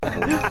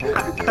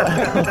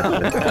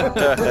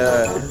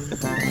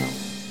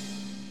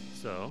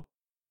So,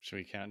 Should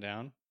we count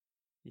down?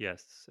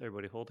 yes,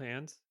 everybody hold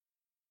hands.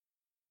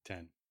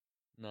 10.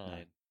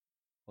 9.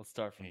 Let's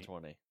start from 8.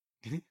 20.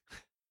 All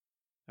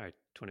right,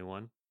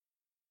 21.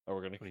 Or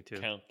we're gonna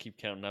 22. keep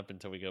counting up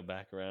until we go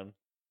back around.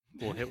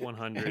 We'll hit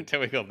 100.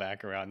 Until we go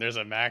back around. There's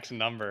a max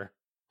number.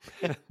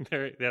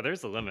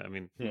 There's a limit. I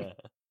mean, Yeah.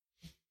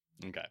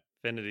 Okay.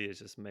 infinity is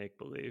just make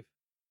believe.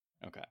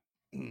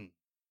 Okay.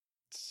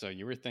 So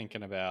you were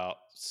thinking about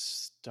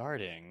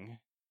starting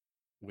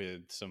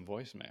with some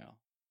voicemail.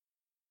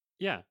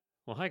 Yeah.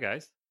 Well, hi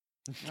guys.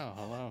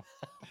 Oh,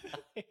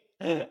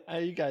 hello. How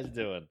you guys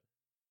doing?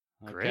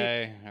 Great.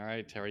 Okay. All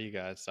right. How are you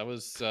guys? I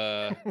was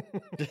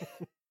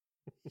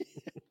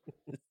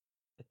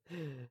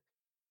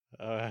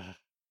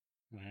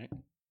right.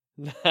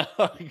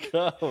 Now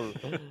go.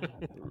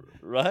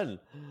 Run.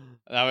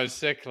 I was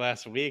sick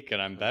last week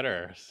and I'm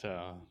better,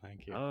 so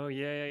thank you. Oh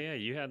yeah.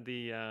 You had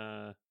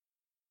the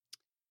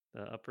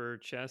upper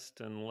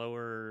chest and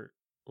lower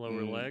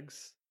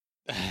legs.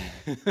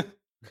 Were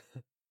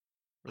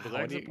the What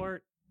legs do you-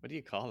 apart? What do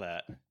you call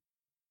that?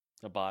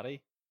 A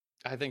body?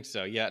 I think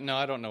so. Yeah. No,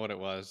 I don't know what it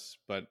was,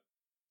 but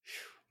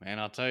man,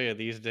 I'll tell you,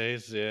 these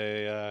days,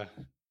 I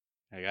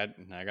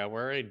got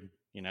worried.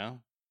 You know,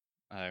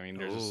 I mean,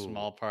 there's a Ooh.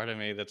 small part of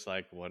me that's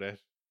like, what if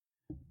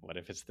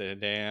it's the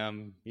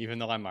damn? Even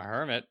though I'm a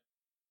hermit,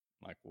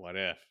 I'm like, what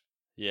if?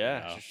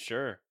 Yeah, No.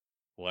 sure.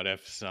 What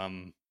if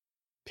some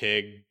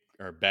pig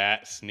or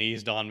bat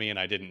sneezed on me and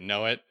I didn't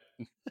know it,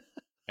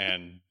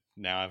 and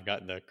now I've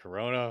got the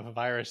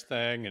coronavirus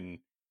thing, and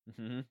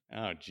Hmm.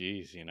 oh,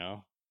 geez, you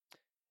know.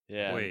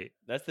 Yeah. Wait.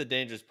 That's the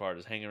dangerous part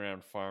is hanging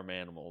around farm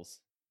animals.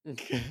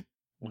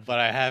 But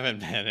I haven't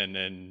been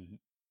in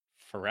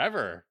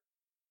forever.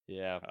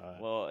 Yeah.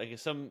 Well, I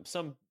guess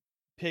some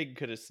pig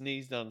could have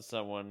sneezed on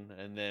someone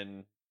and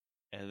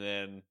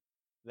then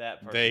that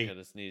person They- could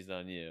have sneezed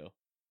on you.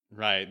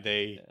 Right.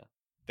 They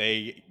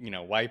Yeah.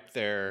 wipe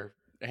their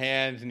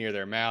hands near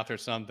their mouth or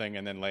something,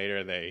 and then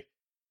later they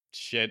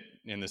shit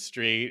in the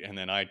street, and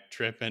then I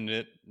trip in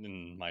it,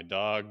 and my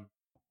dog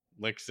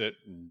licks it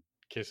and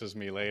kisses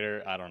me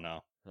later. I don't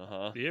know.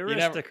 Uh-huh. The never-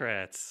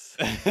 aristocrats.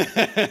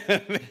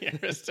 The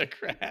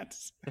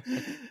aristocrats.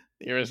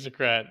 The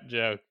aristocrat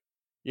joke.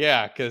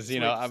 Yeah, because So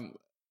wait, I'm.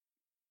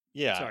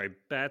 Yeah. Sorry,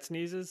 bat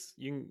sneezes.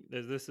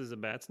 This is a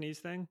bat sneeze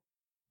thing.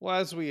 Well,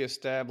 as we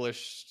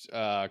established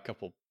a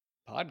couple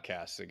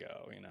podcasts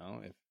ago,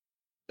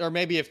 or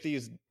maybe if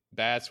these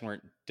bats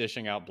weren't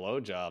dishing out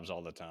blowjobs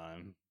all the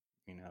time,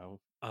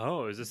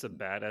 Oh, is this a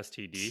bad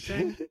STD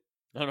thing?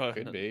 No, no.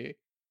 could be.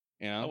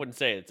 I wouldn't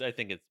say it's. I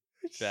think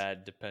it's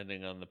bad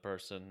depending on the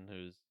person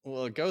who's.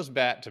 Well, it goes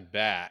bat to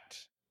bat,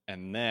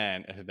 and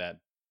then if that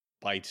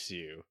bites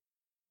you,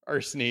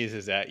 or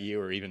sneezes at you,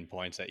 or even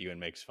points at you and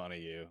makes fun of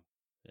you,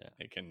 Yeah.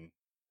 it can.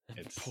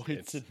 It's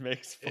Points and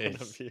makes fun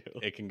of you.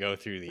 It can go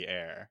through the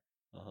air.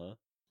 Uh-huh.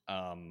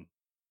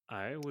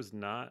 I was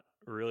not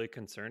really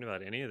concerned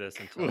about any of this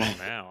until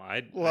now.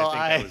 I think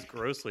I- I was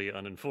grossly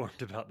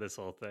uninformed about this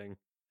whole thing.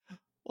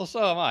 Well,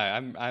 so am I.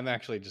 I'm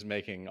actually just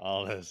making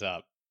all this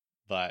up,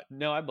 but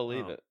No, I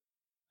believe Oh. it.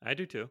 I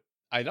do too.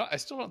 I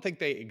still don't think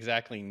they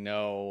exactly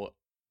know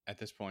at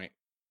this point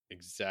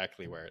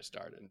exactly where it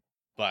started.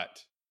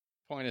 But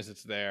point is,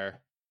 it's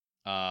there.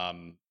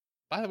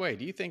 By the way,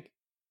 do you think,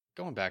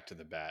 going back to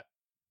the bat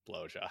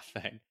blowjob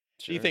thing,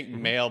 do you Sure. think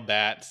male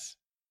bats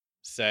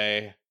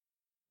say,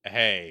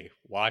 "Hey,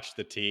 watch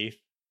the teeth"?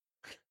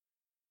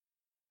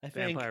 I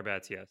think. Vampire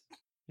bats, yes.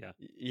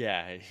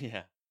 Yeah,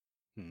 yeah.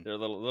 Hmm. They're a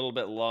little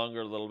bit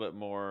longer, a little bit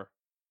more.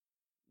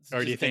 It's Or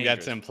do you just think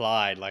that's dangerous.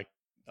 implied, like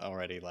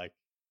already, like?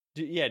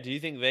 Do you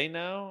think they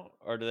know,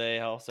 or do they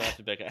also have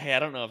to be like, hey, I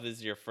don't know if this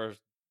is your first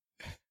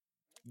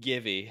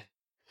givey,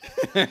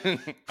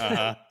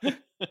 Uh-huh.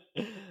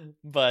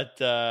 but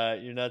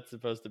you're not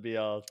supposed to be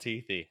all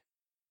teethy.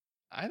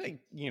 I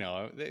think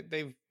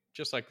they've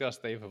just like us.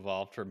 They've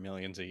evolved for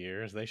millions of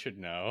years. They should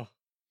know,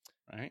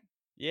 right?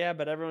 Yeah,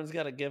 but everyone's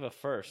got to give a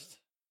first.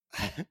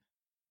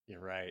 You're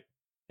right.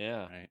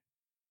 Yeah. Right.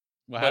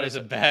 Well, But how does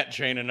if- a bat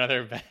train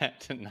another bat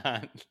to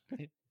not?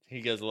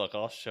 He goes, look,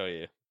 I'll show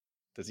you.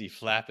 Does he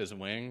flap his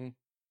wing?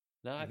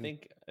 No, I Mhm.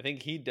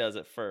 think he does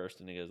it first,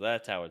 and he goes,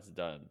 that's how it's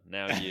done.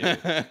 Now you.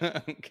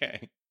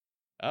 Okay.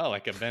 Oh,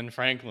 like a Ben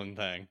Franklin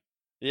thing.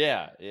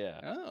 Yeah, yeah.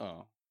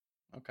 Oh,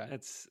 okay.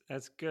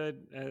 That's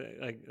good.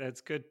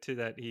 That's good to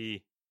that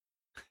he.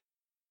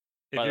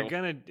 If By the you're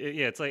gonna,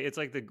 yeah, it's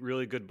like the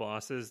really good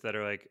bosses that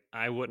are like,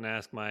 I wouldn't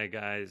ask my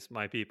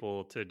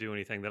people to do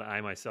anything that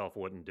I myself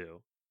wouldn't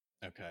do.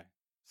 Okay.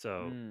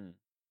 So Mm,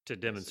 to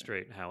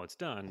demonstrate how it's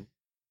done,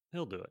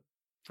 he'll do it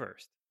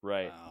first.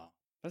 right. Wow.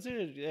 That's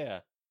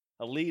a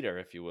leader,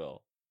 if you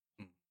will.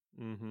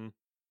 Mm-hmm.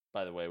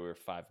 By the way, we were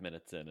 5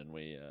 minutes in, and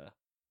we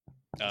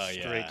Oh, Straight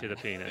yeah. to the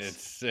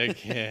penis.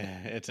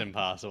 It's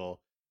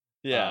impossible.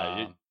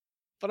 yeah.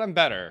 But I'm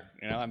better.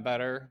 I'm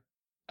better.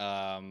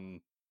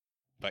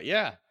 But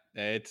yeah,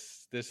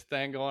 it's this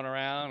thing going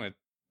around.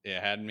 It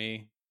had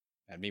me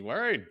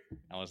worried.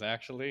 I was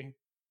actually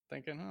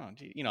thinking, oh,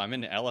 gee, I'm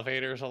in the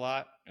elevators a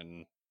lot,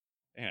 and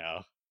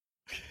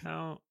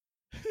How?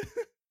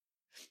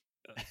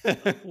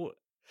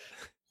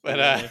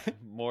 but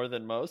more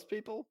than most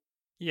people.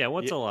 Yeah,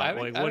 what's a lot? I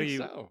Like, what do think you?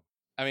 so.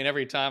 I mean,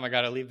 every time I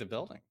got to leave the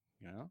building,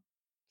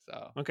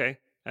 So Okay,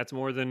 that's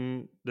more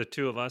than the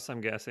two of us,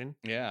 I'm guessing.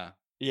 yeah,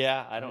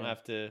 Yeah, I don't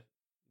have to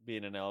be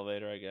in an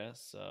elevator, I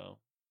guess. So,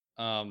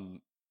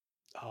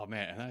 oh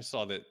man, and I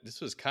saw that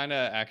this was kind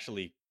of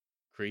actually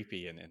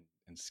creepy and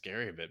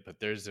scary a bit. But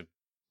there's a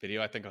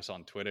video I think I saw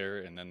on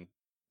Twitter, and then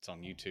it's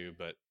on YouTube.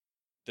 But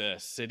the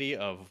city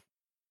of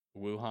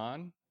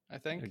Wuhan, I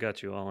think, I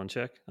got you all in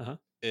check.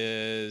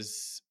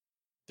 is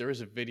there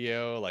is a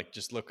video, like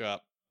just look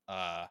up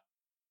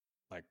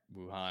like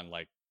Wuhan,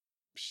 like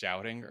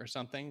shouting or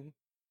something.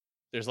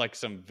 There's like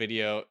some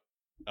video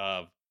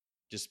of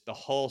just the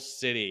whole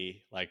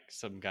city, like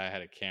some guy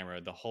had a camera,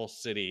 the whole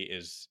city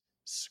is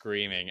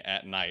screaming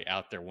at night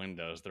out their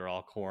windows. They're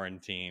all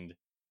quarantined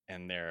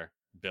in their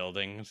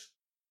buildings,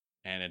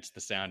 and it's the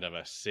sound of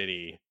a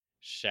city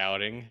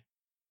shouting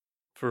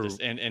For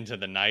just into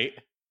the night.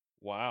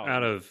 wow.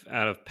 out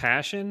of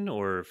passion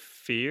or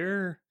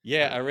fear?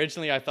 Yeah,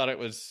 originally I thought it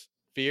was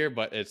fear,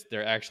 but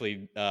they're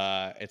actually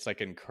it's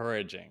like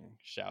encouraging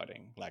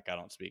shouting. Like, I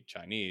don't speak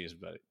Chinese,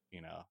 but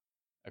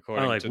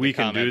according like to we the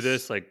can comments, do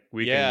this. Like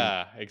we can.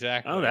 yeah,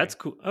 exactly. Oh, that's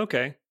cool.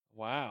 Okay.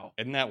 Wow.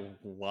 Isn't that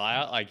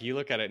wild? Like, you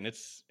look at it and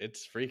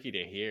it's freaky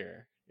to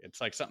hear. It's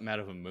like something out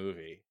of a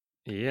movie.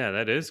 Yeah,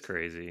 that is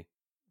crazy.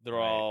 They're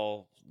Right.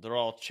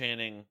 all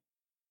chanting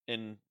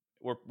in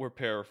we're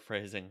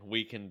paraphrasing,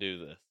 we can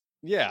do this.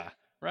 Yeah,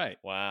 right.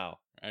 Wow.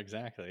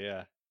 Exactly,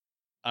 yeah.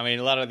 I mean,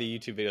 a lot of the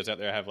YouTube videos out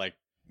there have like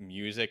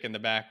music in the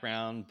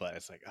background, but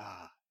it's like,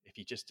 if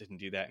you just didn't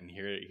do that and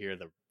hear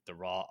the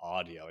raw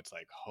audio, it's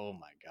like, oh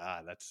my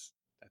God, that's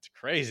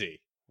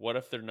crazy. What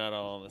if they're not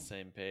all on the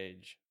same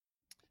page?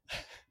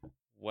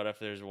 What if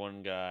there's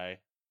one guy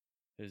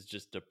who's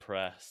just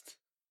depressed?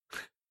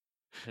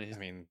 And I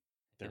mean,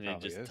 there and he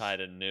probably just is.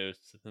 tied a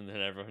noose, and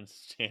then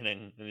everyone's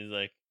chanting, and he's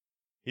like,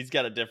 he's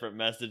got a different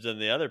message than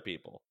the other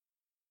people.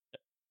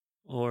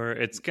 Or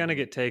it's gonna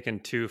get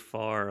taken too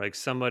far. Like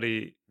some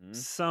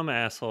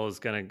asshole is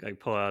gonna like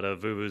pull out a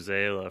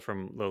vuvuzela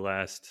from the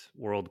last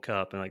World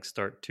Cup and like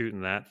start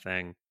tooting that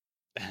thing,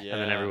 Yeah.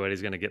 and then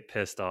everybody's gonna get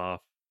pissed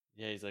off.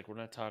 Yeah, he's like, we're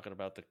not talking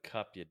about the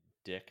cup, you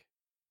dick.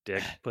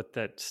 Dick, put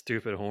that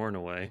stupid horn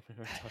away.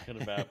 We're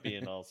talking about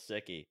being all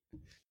sicky.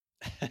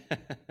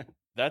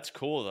 That's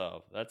cool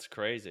though. That's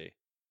crazy.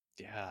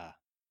 Yeah.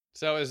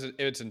 So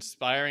it's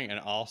inspiring and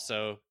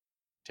also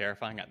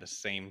terrifying at the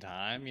same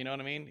time. You know what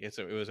I mean? It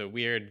was a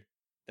weird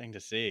thing to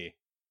see.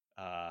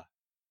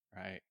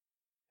 Right.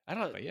 I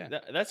don't. But yeah.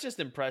 That's just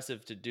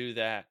impressive to do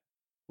that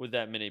with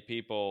that many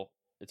people.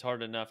 It's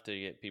hard enough to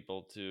get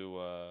people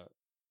to,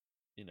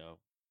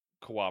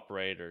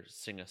 cooperate or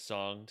sing a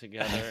song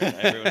together and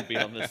everyone be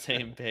on the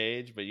same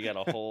page. But you got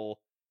a whole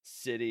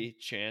city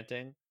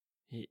chanting.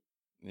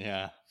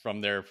 Yeah, from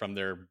their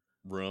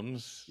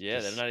rooms. Yeah,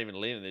 they're not even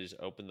leaving. They just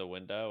open the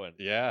window and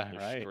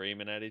they're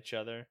screaming at each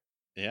other.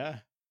 Yeah,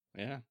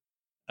 yeah.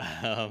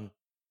 I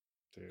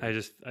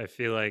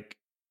feel like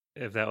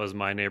if that was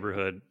my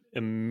neighborhood,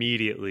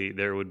 immediately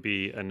there would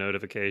be a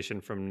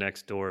notification from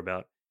next door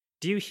about,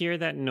 do you hear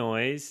that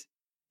noise?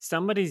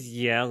 Somebody's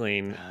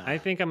yelling. I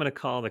think I'm going to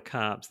call the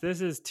cops.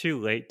 This is too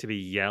late to be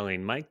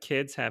yelling. My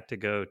kids have to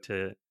go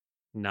to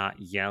not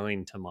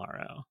yelling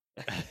tomorrow.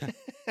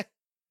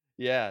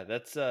 Yeah,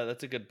 that's a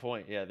good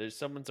point. Yeah,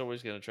 someone's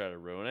always going to try to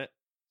ruin it.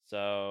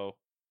 So,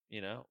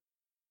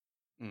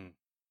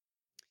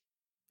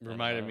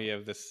 Reminded me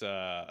of this.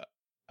 I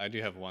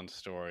do have one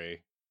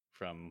story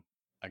from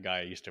a guy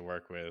I used to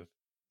work with.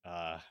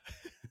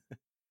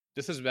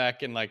 This is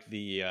back in like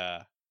the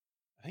I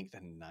think the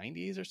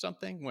 90s or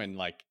something, when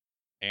like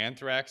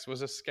anthrax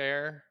was a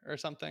scare or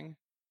something.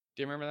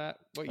 Do you remember that?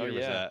 What year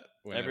was that?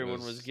 When everyone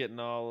was getting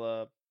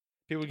all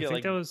people get I think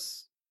like that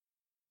was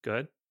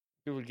good.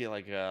 People would get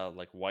like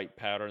white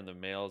powder in the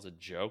mail as a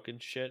joke and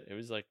shit. It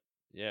was like,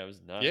 yeah, it was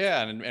nuts.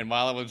 Yeah, and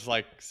while I was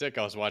like sick,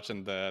 I was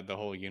watching the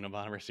whole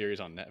Unabomber series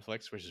on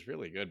Netflix, which is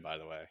really good, by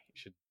the way. You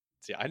should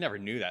see. I never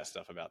knew that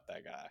stuff about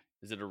that guy.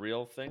 Is it a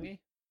real thingy?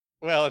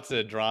 Well, it's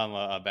a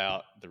drama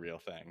about the real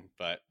thing,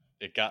 but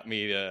it got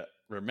me to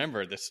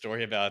remember this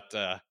story about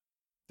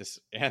this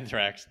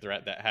anthrax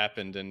threat that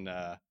happened in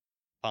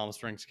Palm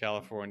Springs,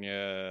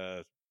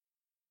 California.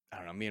 I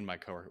don't know. Me and my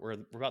coworker,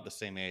 we're about the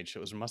same age.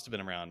 So it must have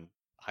been around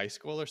high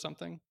school or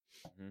something.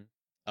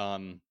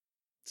 Mm-hmm.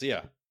 So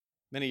yeah,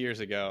 many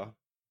years ago,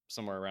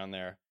 somewhere around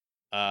there,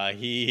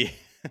 his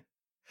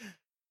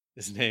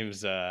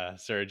name's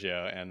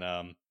Sergio,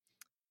 and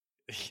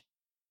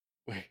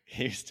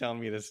he was telling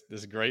me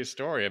this great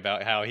story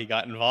about how he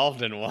got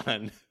involved in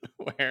one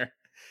where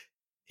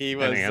he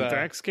was an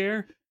anthrax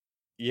scare.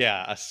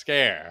 Yeah, a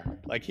scare.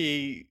 Like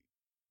he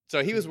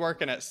was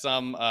working at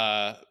some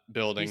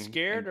building. He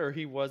scared, or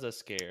he was a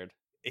scared?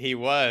 He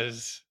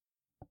was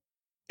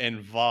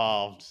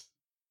involved.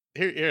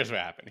 Here's what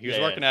happened. He was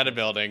working at a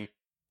building.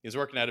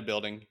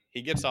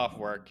 He gets off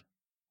work.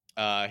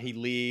 He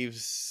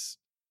leaves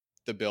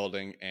the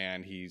building,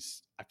 and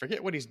I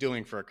forget what he's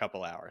doing for a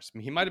couple hours. I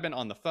mean, he might have been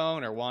on the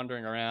phone or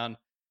wandering around,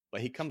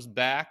 but he comes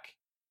back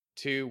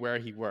to where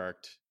he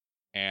worked,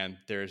 and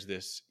there's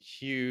this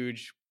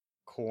huge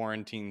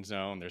quarantine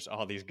zone. There's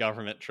all these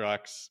government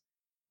trucks,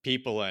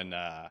 people in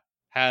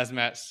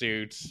hazmat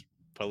suits,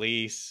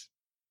 police,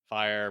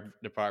 fire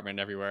department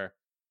everywhere.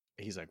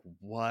 He's like,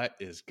 what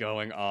is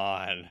going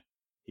on?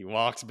 He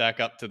walks back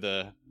up to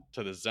the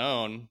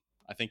zone.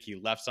 I think he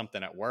left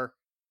something at work,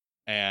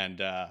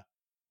 and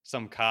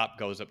some cop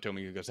goes up to him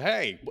and he goes,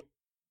 hey,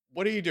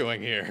 what are you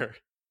doing here?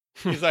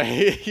 He's like,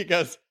 he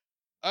goes,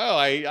 oh,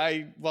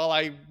 I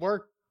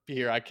work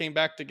here. I came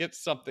back to get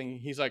something.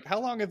 He's like, how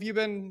long have you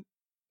been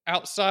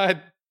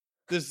outside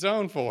this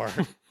zone for?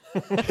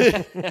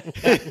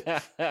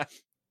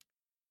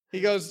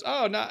 He goes,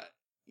 oh, not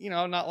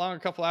long, a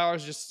couple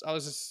hours. I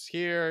was just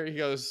here. He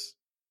goes,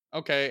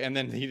 okay. And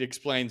then he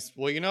explains,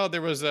 well,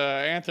 there was a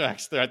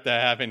anthrax threat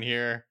that happened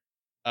here.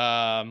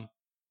 We're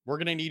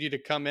going to need you to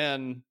come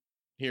in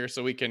here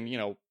so we can,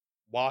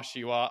 wash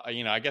you off.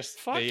 I guess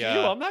fuck you.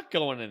 I'm not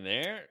going in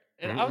there.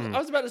 And I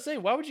was about to say,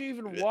 why would you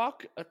even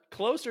walk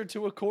closer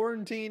to a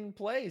quarantine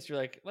place? You're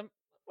like,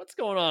 what's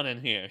going on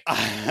in here?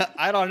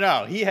 I don't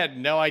know. He had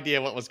no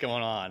idea what was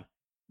going on.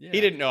 Yeah.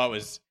 He didn't know it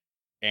was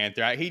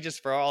anthrax. He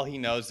just, for all he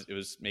knows, it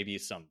was maybe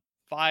some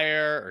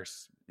fire or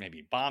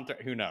maybe bomb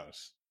threat. Who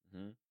knows?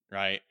 Mm-hmm.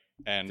 Right.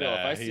 And Phil,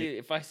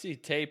 if I see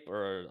tape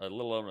or a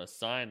little on a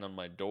sign on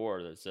my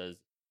door that says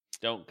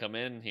 "Don't come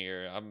in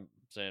here," I'm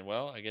saying,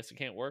 well, I guess it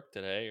can't work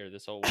today or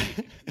this whole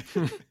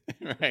week.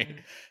 Right.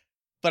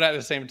 But at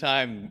the same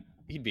time,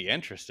 he'd be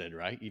interested,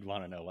 right? He'd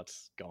want to know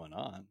what's going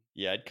on.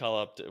 Yeah, I'd call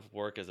up to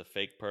work as a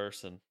fake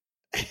person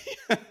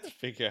to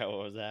figure out what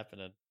was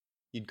happening.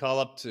 You'd call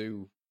up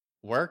to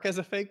work as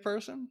a fake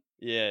person?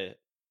 Yeah.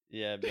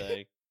 I'd be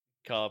like,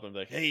 call up and be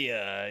like,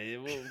 hey,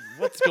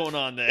 what's going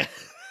on there?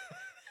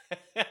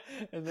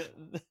 And then,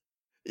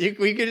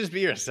 we could just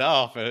be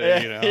yourself,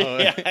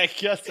 Yeah, I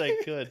guess I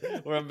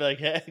could. Or I'm like,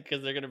 hey,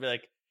 because they're gonna be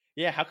like,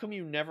 yeah, how come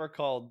you never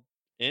called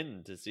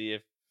in to see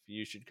if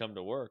you should come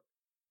to work?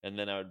 And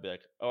then I would be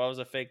like, oh, I was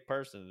a fake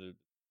person.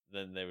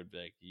 Then they would be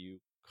like, you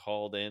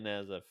called in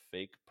as a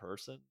fake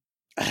person?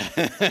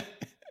 I'm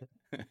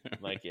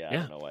like, yeah, I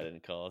don't know why I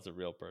didn't call as a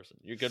real person.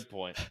 You're good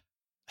point.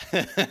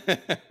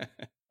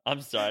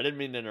 I'm sorry, I didn't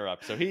mean to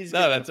interrupt. So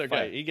that's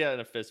okay. He got in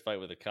a fist fight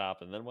with a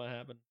cop, and then what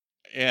happened?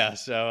 Yeah,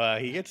 so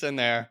he gets in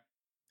there,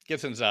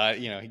 gets inside.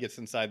 He gets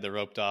inside the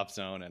roped off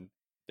zone, and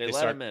they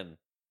let him in.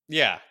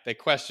 Yeah, they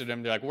questioned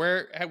him. They're like,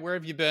 "Where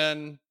have you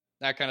been?"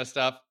 That kind of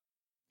stuff.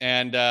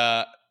 And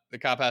the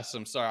cop asks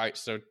him, "Sorry,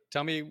 so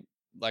tell me,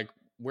 like,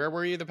 where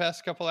were you the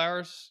past couple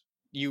hours?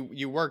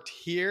 You worked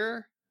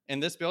here in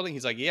this building?"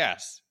 He's like,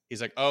 "Yes."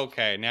 He's like,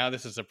 "Okay, now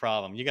this is a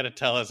problem. You got to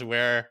tell us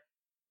where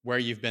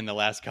you've been the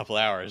last couple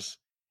hours."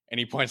 And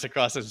he points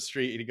across the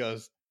street and he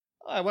goes,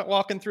 "Oh, I went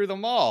walking through the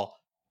mall."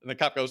 And the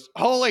cop goes,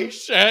 "Holy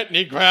shit!" And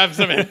he grabs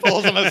him and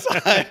pulls him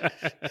aside,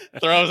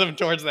 throws him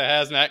towards the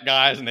hazmat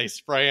guys, and they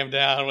spray him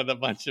down with a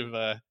bunch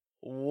of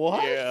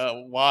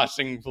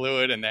washing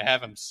fluid, and they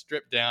have him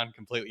stripped down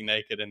completely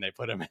naked, and they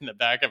put him in the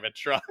back of a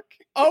truck.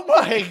 Oh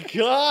my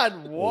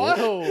God!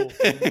 Whoa!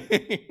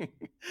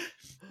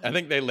 I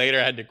think they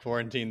later had to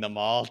quarantine the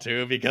mall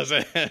too because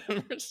of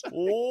him.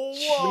 Whoa.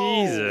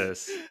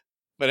 Jesus!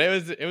 But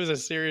it was a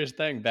serious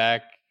thing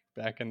back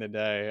in the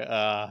day.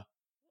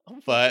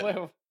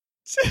 But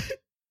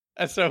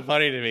that's so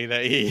funny to me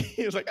that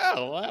he was like,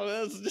 "Oh,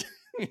 wow."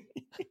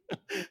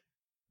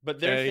 But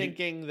they're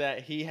thinking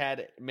that he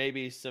had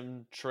maybe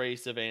some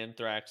trace of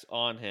anthrax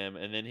on him,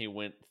 and then he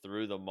went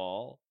through the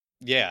mall.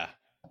 Yeah.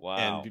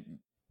 Wow. And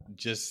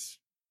just,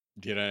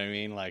 you know what I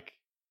mean? Like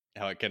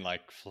how it can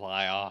like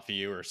fly off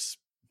you or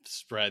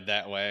spread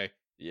that way.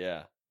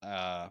 Yeah.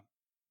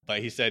 But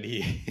he said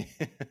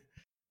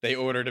they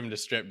ordered him to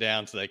strip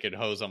down so they could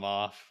hose him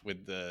off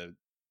with the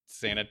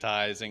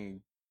sanitizing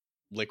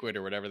liquid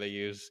or whatever they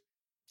use.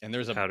 And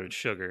there's powdered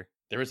sugar.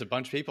 There was a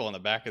bunch of people in the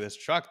back of this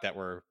truck that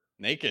were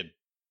naked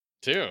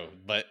too,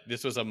 but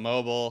this was a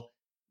mobile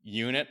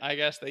unit, I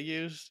guess they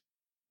used.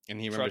 And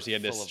he remembers he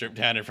had to strip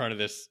down in front of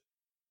this,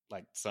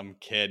 like some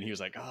kid. And he was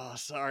like, "Oh,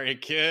 sorry,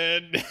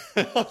 kid."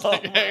 I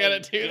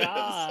gotta do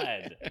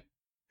this.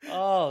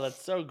 Oh,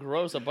 that's so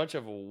gross. A bunch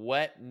of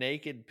wet,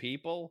 naked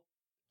people.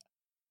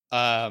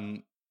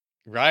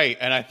 Right,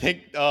 and I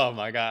think, oh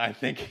my God, I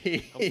think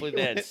hopefully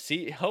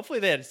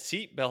they had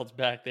seat belts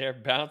back there,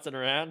 bouncing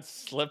around,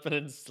 slipping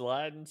and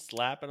sliding,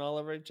 slapping all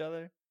over each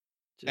other,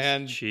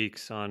 and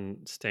cheeks on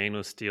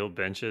stainless steel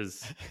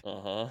benches.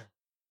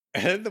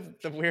 And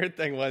the weird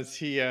thing was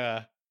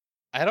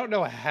I don't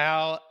know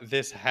how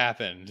this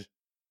happened,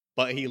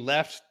 but he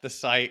left the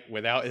site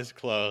without his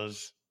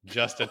clothes,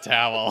 just a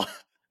towel.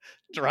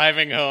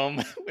 Driving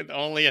home with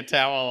only a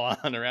towel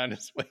on around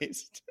his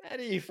waist. How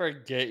do you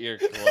forget your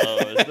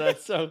clothes?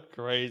 That's so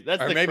crazy.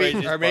 That's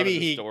craziest part of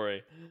the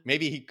story.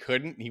 Maybe he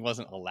couldn't. He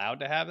wasn't allowed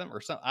to have them or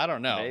something. I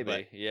don't know.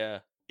 Maybe, yeah.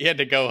 He had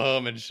to go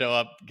home and show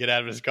up, get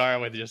out of his car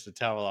with just a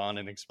towel on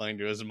and explain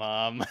to his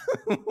mom.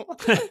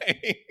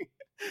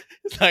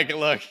 It's like,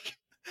 look,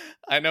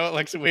 I know it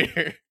looks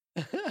weird.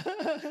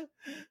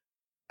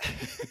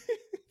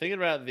 Thinking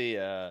about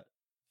the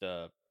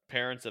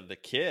parents of the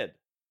kid,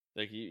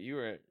 like you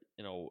were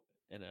in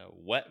a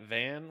wet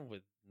van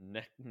with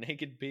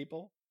naked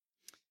people.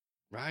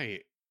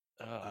 Right.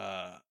 Oh,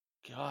 Uh,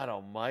 God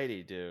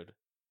Almighty, dude.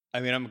 I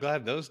mean, I'm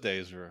glad those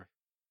days were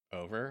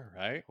over,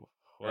 right?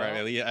 Or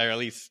Well, at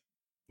least,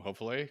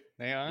 hopefully,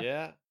 they are.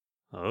 yeah,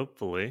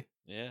 Hopefully.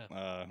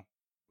 yeah.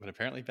 But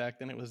apparently back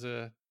then it was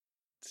a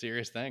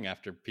serious thing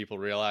after people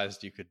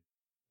realized you could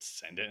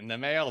send it in the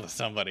mail to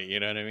somebody. You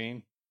know what I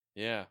mean?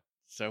 Yeah.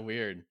 So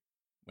weird.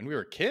 When we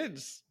were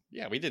kids,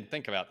 yeah, we didn't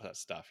think about that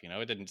stuff.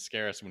 It didn't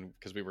scare us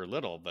because we were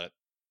little. But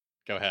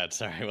go ahead.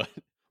 Sorry. What?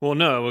 Well,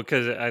 no,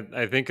 because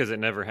I think because it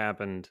never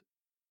happened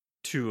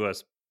to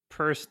us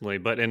personally,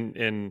 but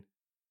in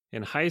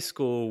high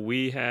school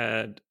we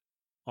had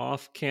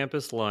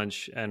off-campus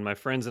lunch, and my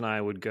friends and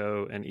I would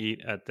go and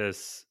eat at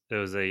this. It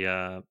was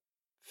a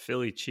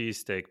Philly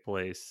cheesesteak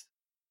place,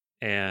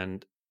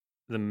 and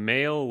the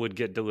mail would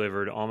get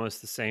delivered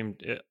almost the same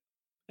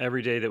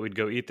every day that we'd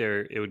go eat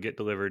there. It would get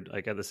delivered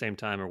like at the same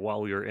time or while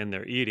we were in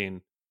there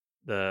eating.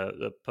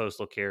 The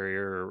postal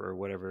carrier or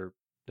whatever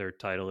their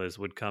title is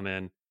would come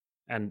in,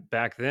 and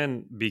back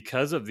then,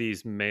 because of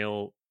these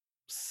mail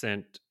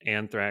sent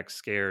anthrax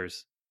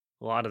scares,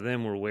 a lot of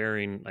them were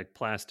wearing like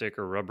plastic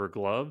or rubber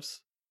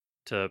gloves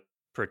to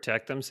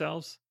protect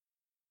themselves.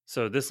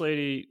 So this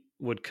lady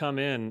would come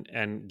in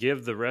and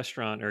give the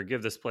restaurant or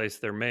give this place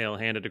their mail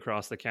handed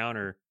across the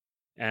counter.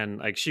 And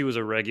like she was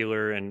a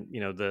regular, and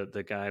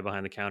the guy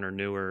behind the counter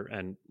knew her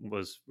and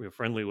was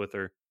friendly with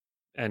her.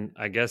 And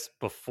I guess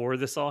before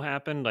this all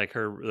happened, like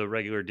the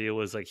regular deal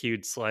was like he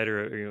would slide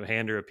her,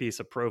 hand her a piece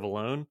of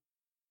provolone,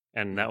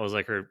 and that was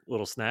like her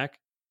little snack.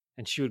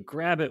 And she would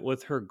grab it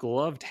with her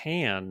gloved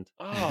hand.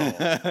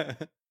 Oh,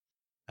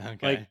 Okay.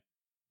 Like,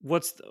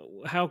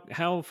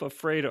 how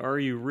afraid are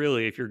you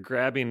really if you're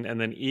grabbing and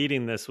then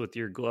eating this with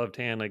your gloved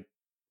hand? Like,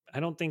 I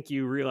don't think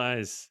you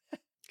realize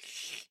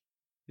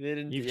they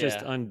didn't. you've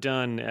just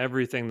undone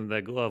everything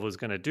that glove was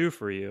going to do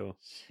for you.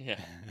 Yeah.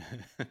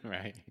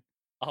 Right.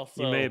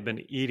 Also, You may have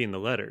been eating the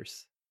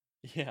letters.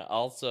 yeah.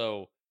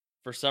 Also,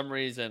 for some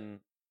reason,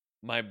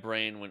 my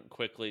brain went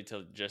quickly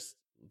to just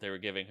they were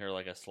giving her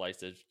like a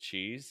slice of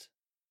cheese,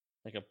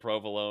 like a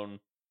provolone,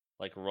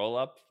 like roll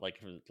up, like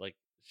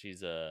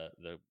she's the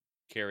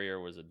carrier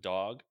was a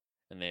dog,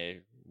 and they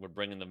were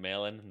bringing the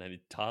mail in, and they'd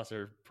toss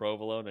her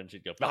provolone, and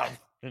she'd go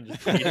and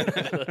just eat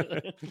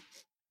it.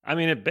 I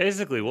mean, it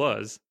basically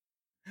was.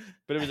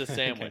 But it was a Okay.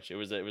 sandwich. It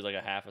was like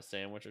a half a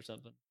sandwich or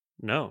something.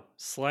 No,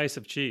 slice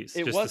of cheese.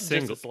 It just was a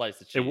single. just a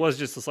slice of cheese. It was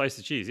just a slice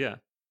of cheese. Yeah,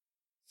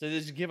 So they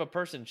just give a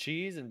person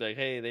cheese and be like,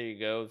 "Hey, there you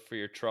go for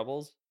your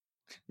troubles."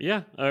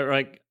 yeah.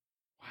 Like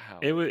Wow,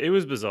 it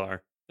was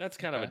bizarre. that's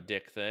kind of a Okay.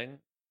 dick thing.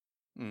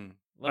 Mm.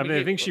 I mean,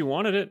 I think she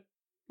wanted it.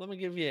 Let me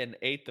give you an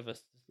eighth of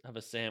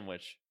a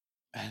sandwich.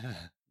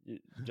 You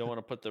don't want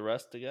to put the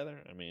rest together?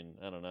 I mean,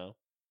 I don't know.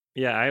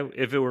 Yeah,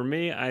 if it were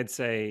me, I'd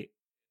say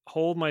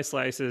hold my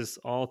slices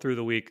all through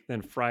the week.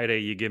 Then Friday,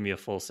 you give me a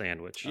full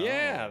sandwich.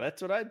 Yeah, Oh.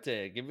 that's what I'd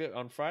say.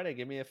 On Friday.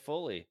 Give me a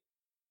fully.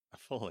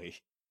 Fully.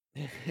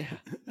 Yeah,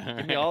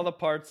 give me all the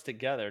parts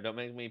together. Don't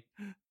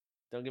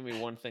give me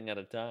one thing at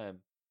a time,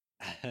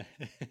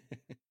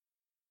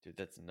 dude.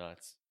 That's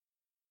nuts.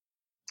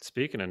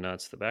 Speaking of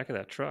nuts, the back of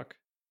that truck.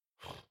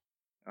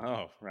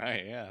 Oh,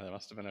 right. Yeah, there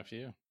must have been a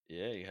few.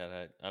 Yeah, you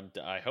had.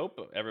 I hope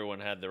everyone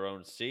had their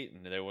own seat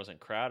and there wasn't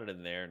crowded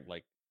in there, and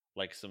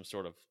like some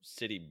sort of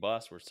city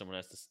bus where someone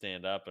has to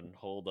stand up and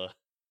hold a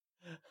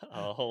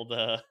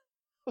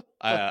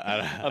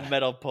a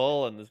metal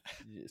pole, and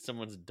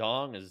someone's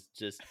dong is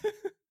just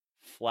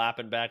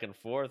flapping back and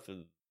forth,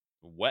 and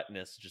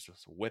wetness just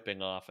was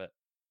whipping off it.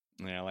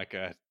 Yeah, like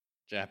a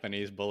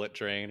Japanese bullet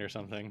train or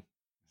something.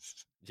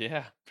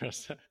 Yeah,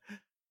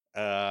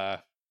 no,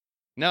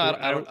 Well,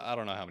 I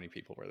don't know how many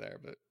people were there,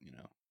 but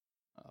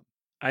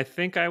I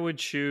think I would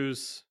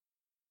choose,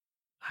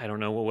 I don't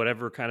know,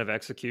 whatever kind of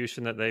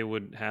execution that they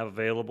would have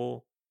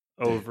available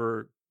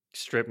over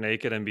strip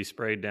naked and be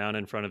sprayed down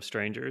in front of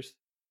strangers.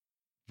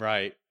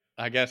 right.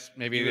 I guess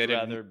maybe you they would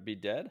didn't. rather be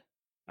dead.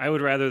 I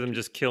would rather them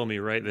just kill me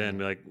right then. Yeah.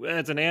 Be like, well,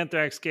 it's an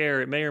anthrax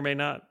scare. It may or may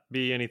not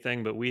be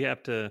anything, but we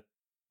have to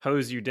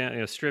hose you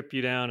down, strip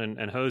you down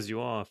and hose you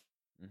off.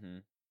 Mm-hmm.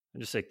 And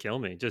just say, kill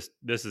me. Just,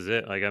 this is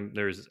it. Like,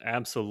 there's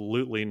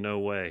absolutely no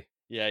way.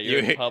 Yeah, you're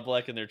in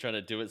public and they're trying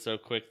to do it so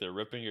quick. They're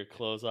ripping your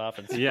clothes off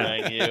and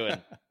spraying you,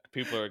 and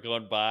people are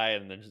going by,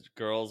 and there's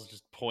girls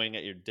just pointing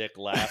at your dick,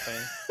 laughing.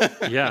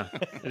 Yeah,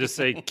 just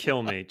say,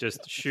 kill me.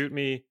 Just shoot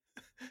me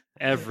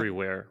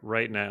everywhere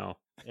right now.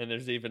 And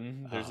there's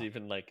even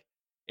like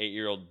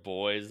 8-year-old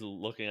boys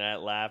looking at it,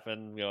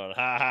 laughing, going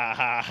ha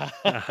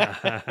ha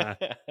ha.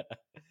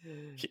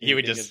 You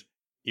would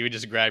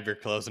just grab your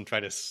clothes and try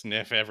to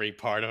sniff every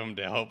part of them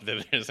to hope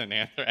that there's an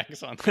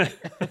anthrax on them.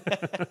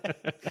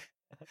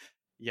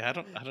 Yeah,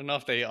 I don't know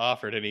if they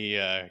offered any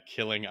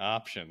killing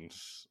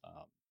options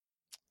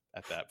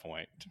at that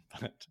point.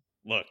 But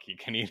look, you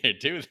can either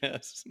do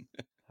this.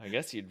 I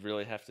guess you'd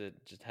really have to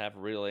just have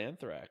real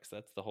anthrax.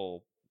 That's the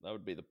whole That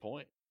would be the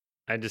point.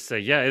 I just say,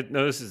 yeah,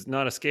 no, this is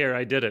not a scare.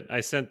 I did it. I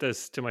sent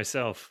this to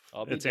myself.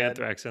 I'll be It's dead.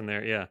 anthrax in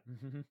there. Yeah,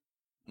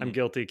 I'm Mm.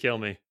 guilty. Kill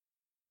me.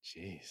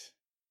 Jeez.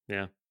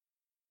 Yeah.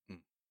 Mm.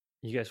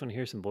 You guys want to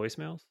hear some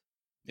voicemails?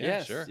 Yeah,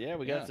 Yes, sure. yeah,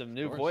 we got some of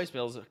new course.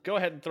 voicemails. Go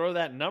ahead and throw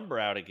that number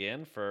out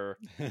again for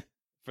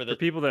For the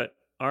people that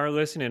are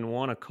listening and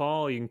want to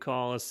call, you can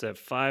call us at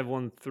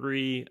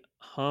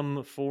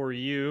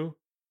 513-HUM4U.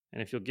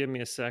 And if you'll give me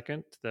a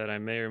second that I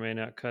may or may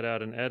not cut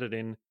out in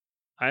editing,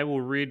 I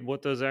will read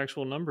what those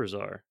actual numbers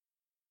are.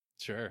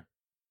 Sure.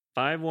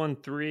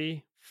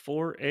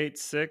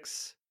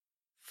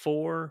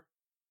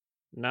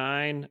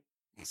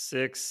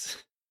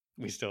 513-486-4968.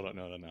 We still don't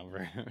know the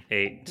number.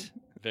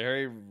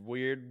 very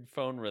weird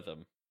phone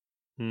rhythm.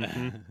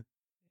 Mhm.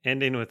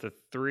 Ending with a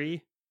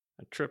 3,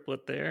 a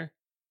triplet there.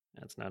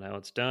 That's not how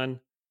it's done.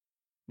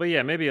 But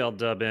yeah, maybe I'll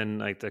dub in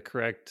like the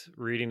correct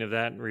reading of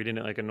that and reading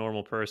it like a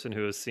normal person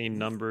who has seen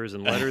numbers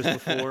and letters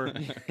before.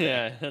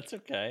 Yeah, that's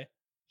okay.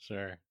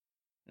 Sure.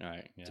 All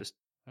right. Yeah. Just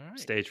All right.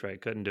 stage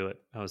fright. Couldn't do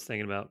it. I was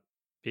thinking about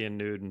being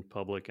nude in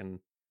public and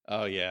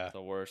Oh yeah.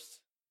 The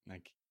worst.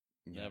 Like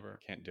Never.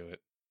 Can't do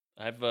it.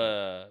 I've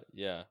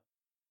yeah.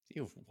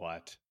 You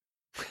what?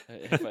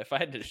 if I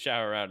had to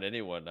shower around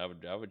anyone, I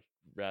would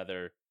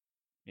rather,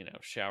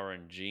 shower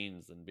in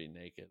jeans than be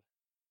naked.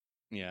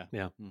 Yeah.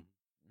 Yeah.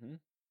 Mm-hmm.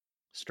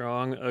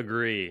 Strong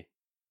agree.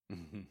 All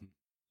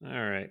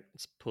right,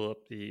 let's pull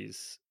up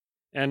these.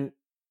 And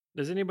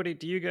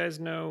do you guys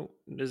know,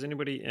 does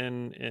anybody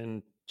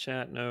in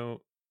chat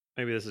know,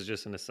 maybe this is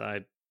just an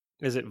aside,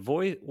 is it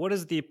what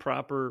is the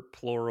proper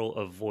plural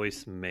of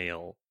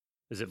voicemail?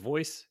 Is it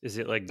voice? Is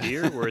it like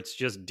deer where it's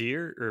just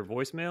deer or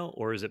voicemail,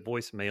 or is it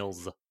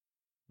voicemails?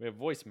 We have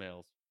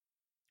voicemails.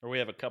 Or we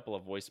have a couple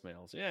of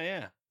voicemails.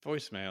 Yeah.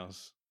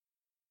 Voicemails.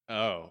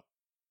 Oh,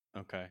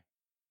 okay.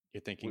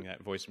 You're thinking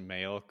that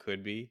voicemail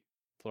could be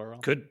plural?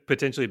 Could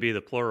potentially be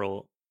the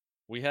plural.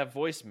 We have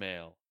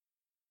voicemail.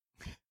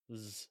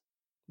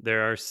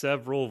 There are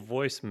several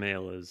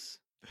voicemailers.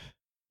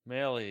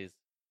 Mailies.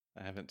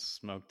 I haven't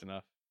smoked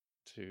enough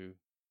to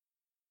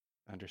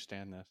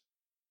understand this.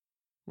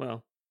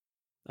 Well,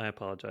 I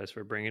apologize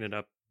for bringing it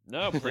up.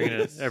 No, Bringing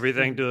please.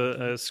 everything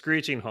to a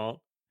screeching halt.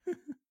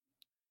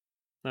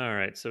 All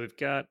right, so we've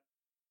got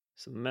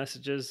some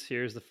messages.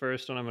 Here's the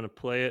first one. I'm going to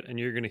play it, and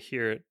you're going to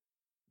hear it.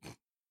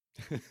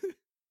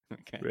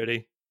 Okay.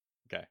 Ready?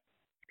 Okay.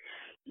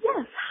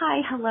 Yes.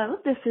 Hi. Hello.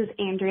 This is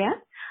Andrea.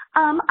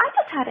 I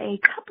just had a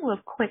couple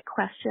of quick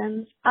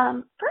questions.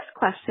 First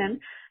question,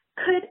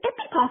 could it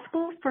be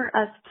possible for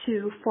us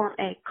to form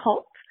a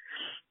cult?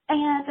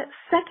 And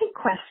second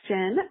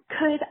question,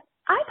 could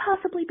I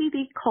possibly be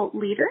the cult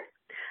leader?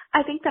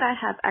 I think that I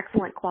have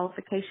excellent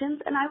qualifications,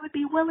 and I would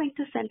be willing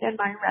to send in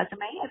my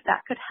resume if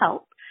that could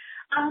help.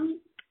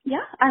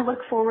 Yeah, I look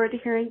forward to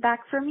hearing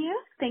back from you.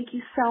 Thank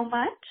you so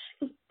much.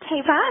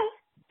 Okay, bye.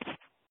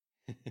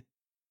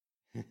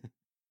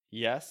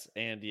 Yes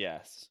and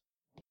yes.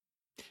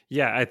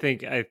 Yeah, I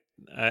think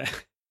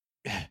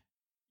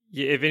if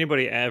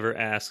anybody ever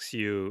asks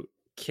you,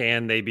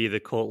 can they be the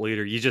cult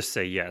leader? You just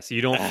say yes. You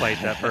don't fight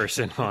that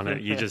person on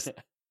it. You just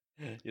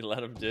you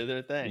let them do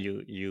their thing.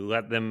 you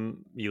let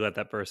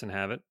that person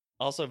have it.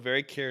 Also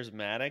very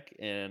charismatic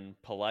and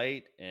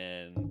polite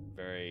and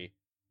very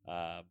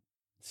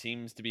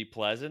seems to be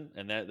pleasant,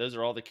 and those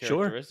are all the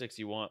characteristics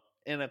you want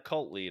in a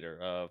cult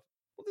leader.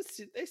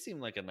 They seem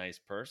like a nice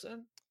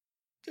person.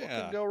 What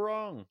could go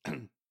wrong?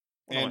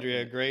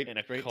 Andrea, great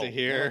to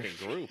hear.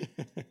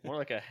 More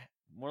like a group,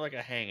 more like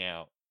a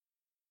hangout.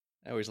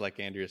 I always like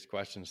Andrea's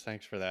questions.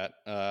 Thanks for that.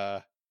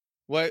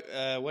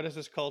 What is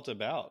this cult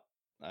about?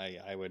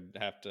 I would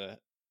have to.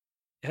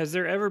 Has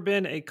there ever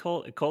been a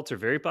cult? Cults are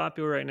very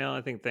popular right now,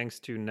 I think, thanks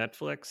to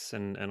Netflix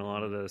and a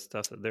lot of the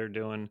stuff that they're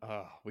doing.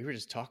 We were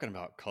just talking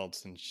about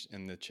cults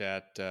in the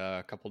chat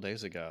a couple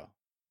days ago.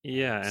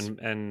 Yeah,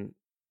 and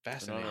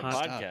fascinating on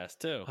podcast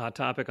too. Hot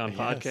topic on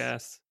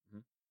podcasts. Mm-hmm.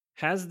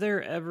 Has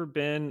there ever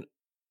been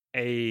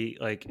a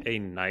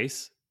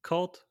nice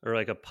cult or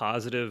like a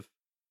positive,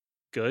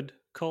 good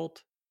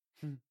cult?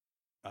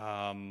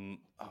 Oh man,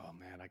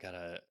 I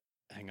gotta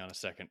hang on a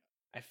second.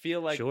 I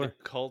feel like the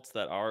cults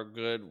that are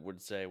good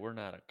would say we're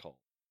not a cult.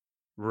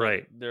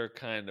 Right. But they're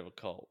kind of a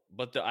cult.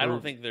 But I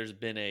don't think there's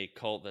been a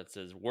cult that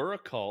says we're a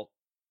cult,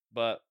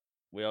 but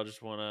we all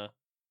just want to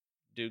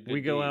do good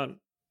We go out,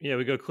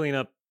 we go clean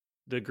up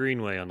the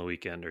Greenway on the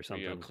weekend or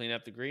something. We go clean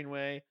up the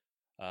Greenway.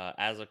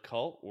 As a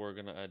cult, we're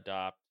going to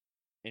adopt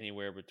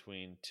anywhere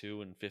between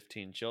 2 and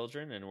 15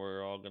 children, and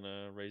we're all going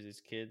to raise these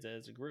kids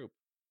as a group.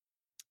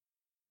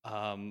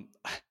 Dude,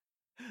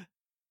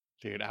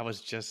 I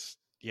was just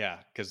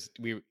because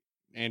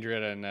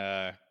Andrea and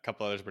a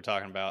couple others were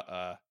talking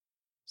about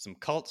some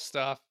cult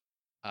stuff.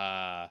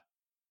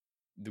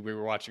 We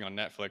were watching on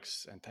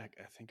Netflix, and I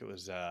think it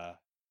was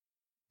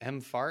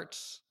M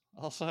Farts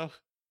also.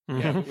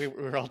 Yeah, we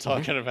were all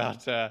talking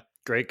about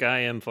great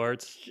guy M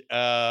Farts.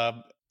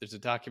 There's a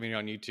documentary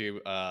on YouTube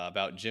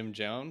about Jim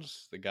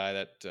Jones, the guy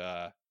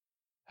that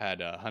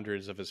had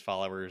hundreds of his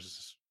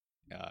followers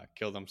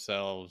kill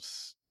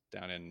themselves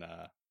down in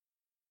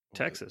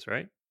Texas,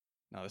 right?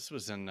 No, this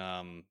was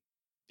in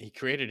he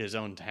created his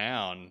own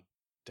town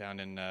down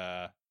in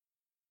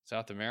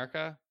South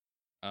America.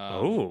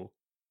 Oh,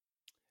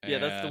 Yeah,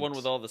 that's the one with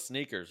and all the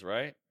sneakers,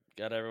 right?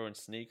 Got everyone's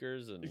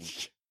sneakers and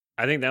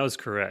I think that was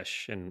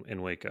Koresh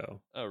in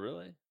Waco. oh,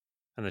 really?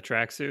 And the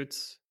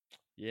tracksuits.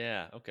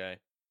 Yeah. Okay.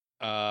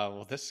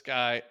 well, this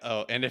guy.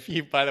 Oh, and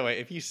by the way,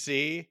 if you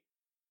see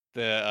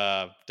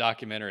the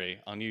documentary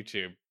on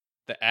YouTube,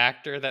 the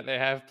actor that they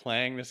have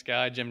playing this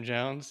guy, Jim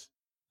Jones,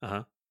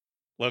 Uh-huh.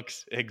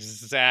 looks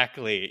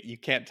exactly. You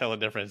can't tell the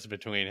difference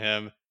between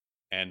him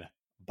and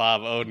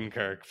Bob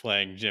Odenkirk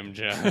playing Jim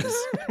Jones,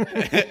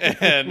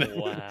 and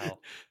Wow.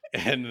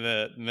 and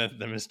the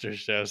Mr.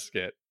 Show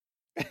skit.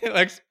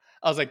 Like,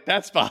 I was like,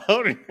 that's Bob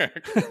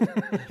Odenkirk.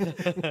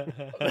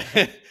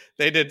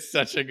 They did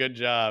such a good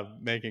job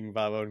making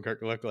Bob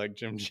Odenkirk look like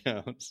Jim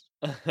Jones.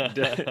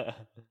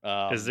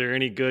 Is there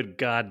any good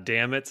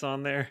goddammits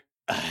on there?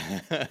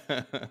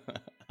 I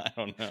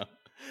don't know,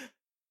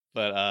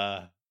 but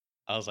I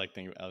was like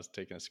thinking, I was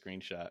taking a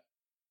screenshot.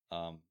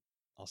 I'll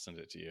send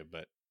it to you.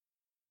 But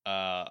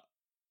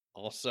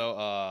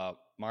also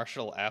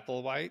Marshall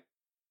Applewhite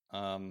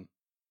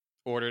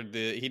ordered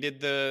he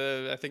did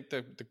I think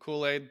the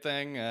Kool-Aid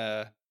thing.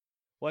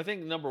 Well, I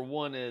think number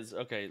one is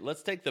okay.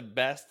 Let's take the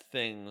best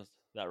things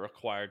that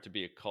require to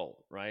be a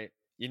cult, right?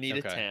 You need a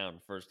Okay.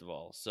 town first of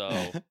all, so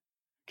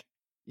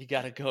you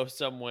got to go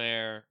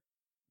somewhere,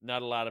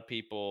 not a lot of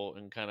people,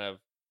 and kind of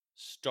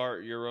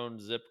start your own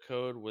zip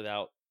code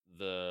without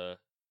the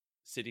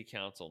city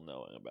council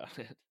knowing about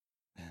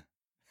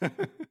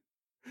it.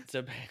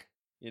 So,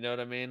 you know what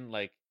I mean?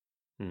 Like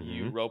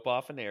you Mhm. rope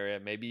off an area.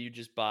 Maybe you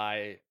just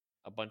buy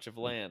a bunch of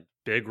land.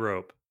 Big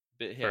rope.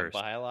 First.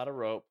 Buy a lot of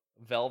rope,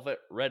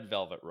 red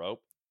velvet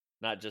rope,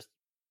 not just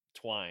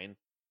twine.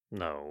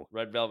 No.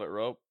 Red velvet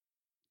rope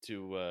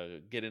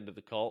to get into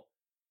the cult.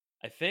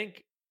 I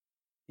think,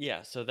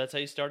 yeah. So that's how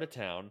you start a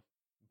town.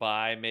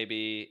 Buy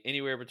maybe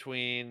anywhere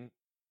between.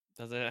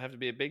 Doesn't have to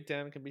be a big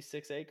town. It can be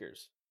 6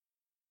 acres.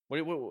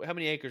 How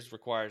many acres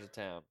requires a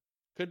town?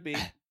 Could be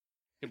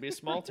a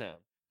small town.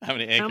 How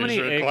many How many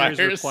acres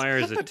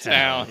requires a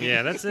town?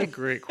 Yeah, that's a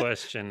great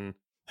question.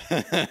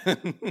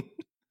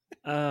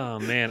 Oh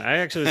man, I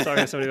actually was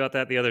talking to somebody about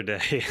that the other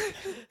day.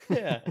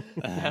 Yeah.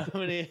 How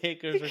many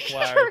acres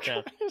require a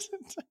town?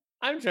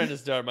 I'm trying to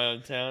start my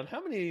own town.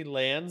 How many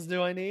lands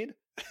do I need?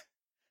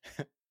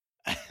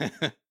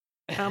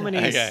 How many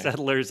Okay.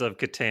 settlers of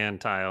Catan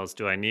tiles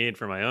do I need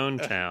for my own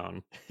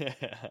town?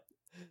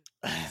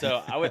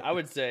 So I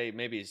would say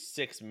maybe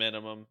 6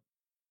 minimum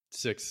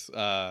 6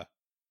 acres.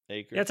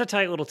 Yeah, it's a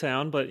tight little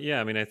town, but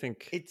yeah, I mean, I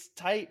think It's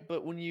tight,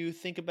 but when you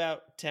think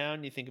about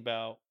town, you think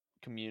about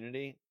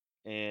community,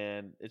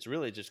 and it's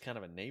really just kind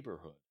of a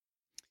neighborhood.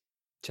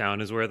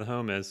 town is where the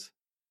home is.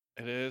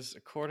 it is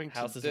according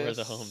Houses to this. where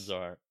the homes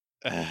are.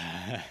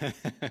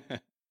 are.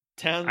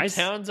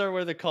 Towns are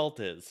where the cult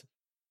is.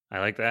 I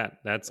like that.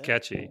 That's Yeah.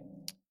 catchy.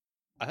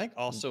 I think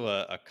also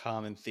a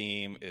common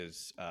theme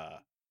is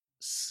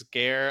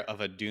scare of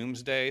a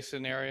doomsday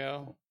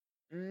scenario.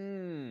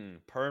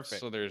 Perfect.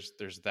 So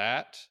there's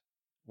that.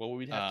 Well,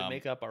 we'd have to Um,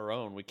 make up our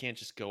own. We can't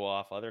just go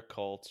off other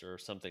cults or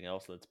something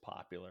else that's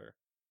popular.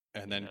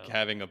 And you then know?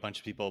 having a bunch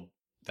of people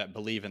that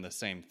believe in the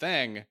same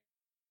thing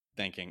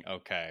thinking,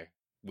 okay,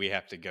 we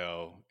have to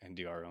go and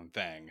do our own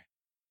thing.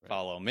 Right.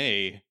 Follow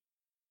me,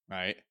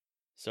 right?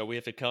 So we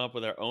have to come up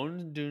with our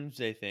own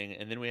doomsday thing,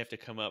 and then we have to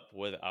come up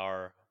with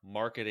our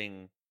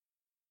marketing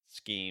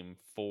scheme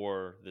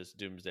for this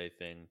doomsday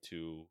thing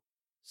to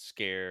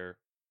scare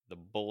the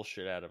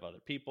bullshit out of other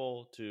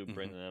people, to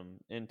bring them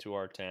into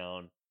our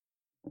town.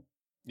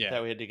 Yeah.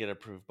 That we had to get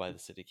approved by the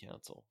city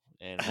council,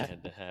 and we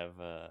had to have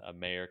a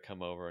mayor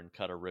come over and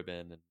cut a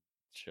ribbon and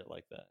shit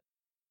like that.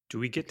 Do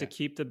we get to Okay.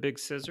 keep the big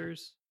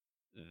scissors?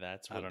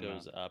 That's I what don't know.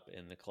 goes up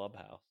in the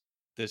clubhouse.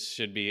 This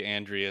should be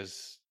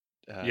Andrea's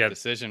Yeah.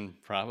 decision,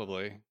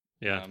 probably.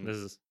 Yeah, this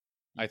is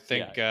I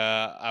think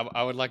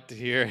I would like to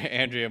hear,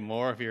 Andrea,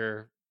 more of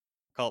your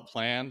cult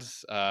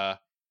plans.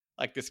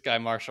 Like this guy,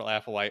 Marshall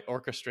Applewhite,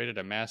 orchestrated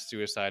a mass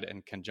suicide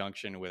in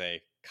conjunction with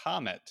a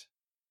comet.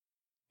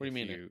 What do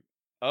you mean?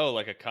 Oh,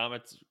 like a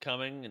comet's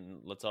coming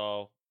and let's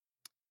all...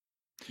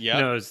 Yeah.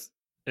 No,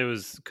 it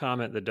was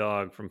Comet the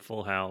dog from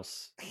Full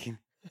House.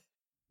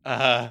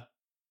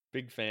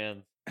 Big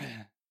fan.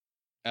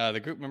 The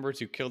group members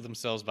who killed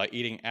themselves by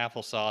eating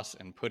applesauce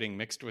and pudding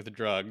mixed with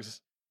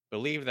drugs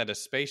believe that a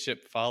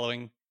spaceship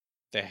following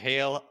the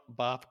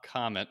Hale-Bopp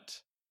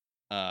comet,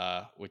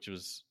 which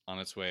was on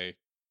its way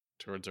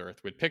towards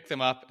Earth, would pick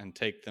them up and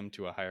take them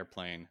to a higher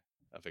plane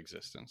of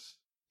existence.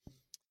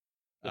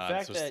 The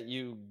fact that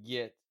you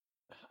get...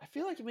 I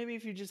feel like maybe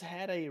if you just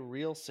had a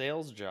real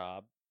sales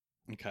job,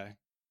 okay,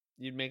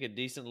 you'd make a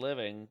decent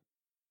living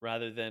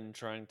rather than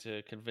trying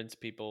to convince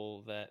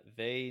people that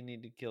they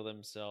need to kill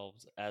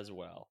themselves as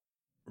well.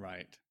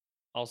 Right.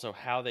 Also,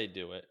 how they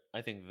do it,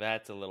 I think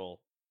that's a little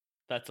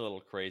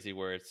crazy,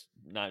 where it's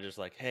not just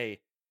like,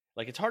 hey,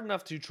 like it's hard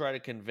enough to try to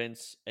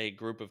convince a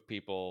group of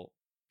people,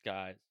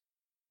 guys.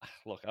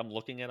 Look, I'm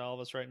looking at all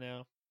this right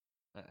now.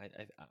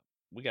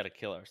 we got to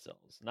kill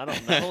ourselves. Not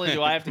only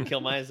do I have to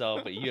kill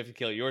myself, but you have to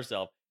kill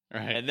yourself.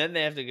 Right. And then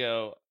they have to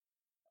go.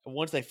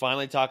 Once they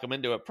finally talk them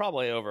into it,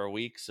 probably over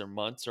weeks or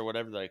months or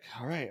whatever, they're like,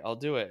 all right, I'll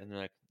do it. And they're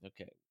like,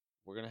 okay,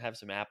 we're going to have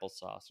some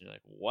applesauce. And you're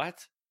like,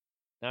 what?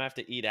 Now I have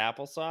to eat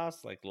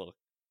applesauce? Like, look,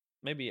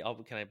 maybe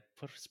can I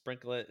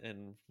sprinkle it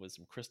in with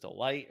some Crystal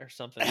Light or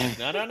something? Like,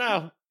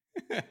 no.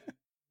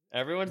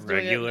 Everyone's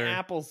doing it in Regular.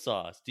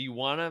 applesauce. Do you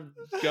want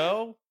to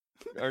go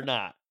or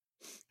not?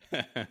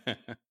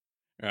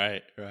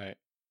 Right. And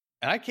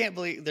I can't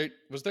believe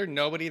was there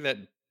nobody that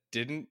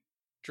didn't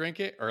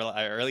drink it, or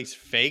at least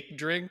fake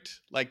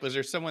drinked? Like, was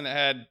there someone that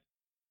had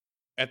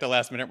at the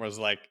last minute was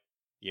like,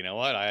 you know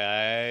what,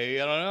 I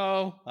don't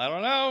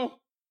know,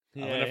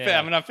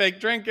 I'm gonna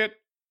fake drink it.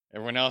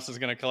 Everyone else is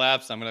gonna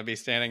collapse. I'm gonna be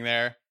standing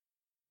there,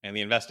 and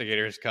the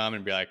investigators come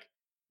and be like,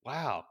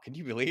 wow, can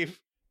you believe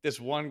this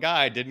one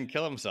guy didn't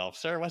kill himself?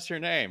 Sir, what's your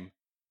name?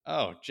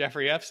 Oh,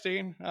 Jeffrey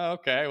Epstein. Oh,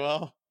 okay,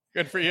 well,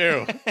 good for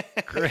you.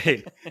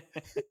 Great.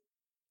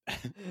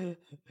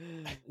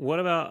 What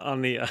about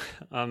on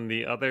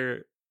the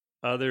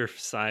other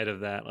side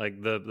of that,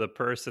 like the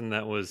person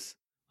that was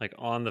like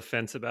on the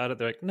fence about it?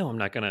 They're like, no, I'm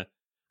not gonna.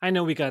 I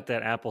know we got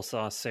that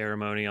applesauce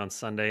ceremony on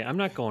Sunday. I'm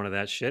not going to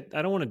that shit.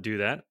 I don't want to do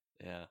that.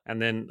 Yeah.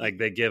 And then like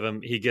they give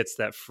him, he gets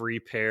that free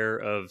pair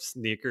of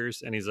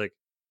sneakers, and he's like,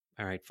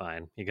 all right,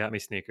 fine, you got me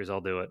sneakers,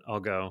 I'll do it, I'll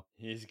go.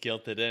 He's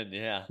guilted in.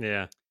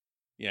 Yeah.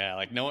 Yeah,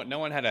 like no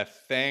one had a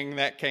thing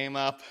that came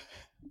up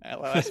at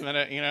last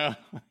minute, you know.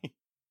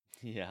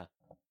 Yeah.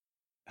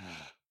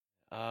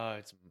 Oh,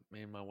 it's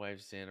me and my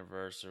wife's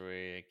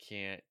anniversary. I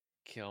can't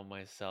kill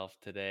myself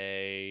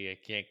today.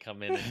 I can't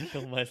come in and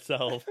kill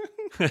myself.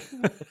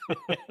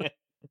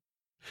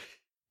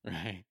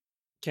 Right.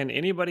 Can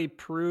anybody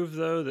prove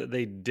though that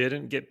they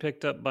didn't get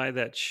picked up by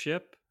that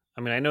ship?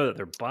 I mean, I know that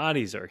their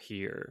bodies are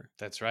here.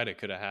 That's right. It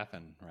could have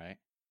happened, right?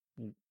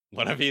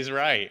 What if he's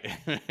right?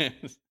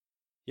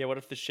 Yeah, what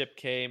if the ship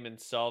came and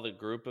saw the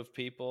group of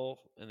people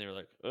and they were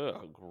like,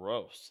 ugh,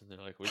 gross. And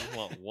they're like, we just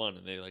want one.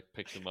 And they like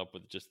picked them up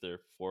with just their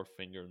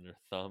forefinger and their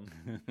thumb.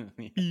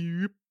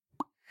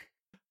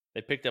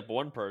 They picked up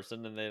one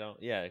person and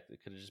it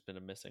could have just been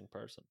a missing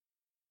person.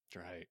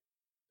 Right.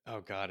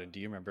 Oh, God. And do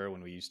you remember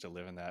when we used to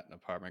live in that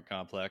apartment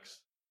complex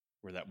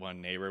where that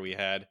one neighbor we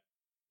had,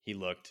 he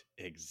looked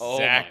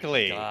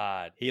exactly. Oh my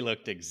God. He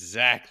looked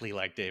exactly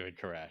like David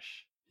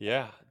Koresh.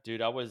 Yeah,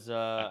 dude, I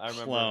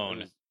remember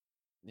clone.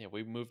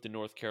 We moved to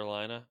North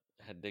Carolina,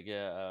 had to get,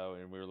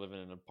 and we were living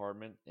in an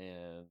apartment,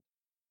 and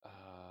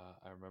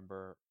I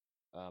remember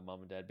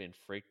mom and dad being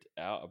freaked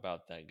out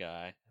about that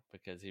guy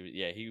because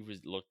he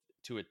was looked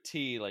to a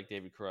T like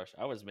David Koresh.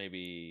 I was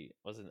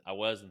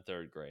in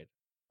third grade.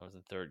 I was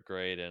in third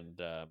grade,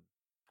 and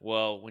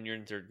well, when you're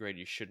in third grade,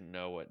 you shouldn't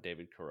know what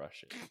David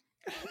Koresh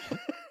is.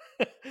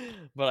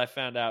 But I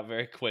found out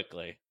very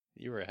quickly.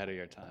 You were ahead of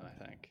your time,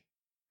 I think.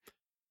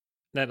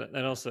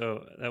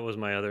 That was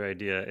my other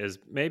idea, is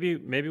maybe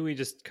we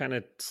just kind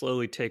of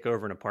slowly take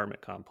over an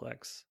apartment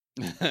complex.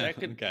 That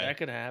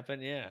could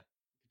happen, yeah.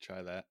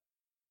 Try that.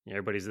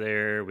 Everybody's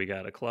there. We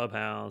got a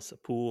clubhouse, a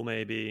pool,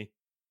 maybe.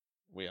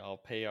 We all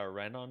pay our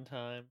rent on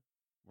time.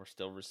 We're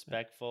still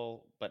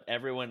respectful, but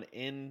everyone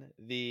in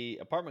the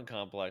apartment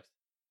complex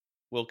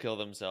will kill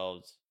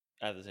themselves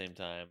at the same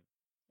time.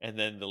 And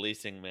then the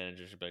leasing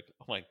manager should be like,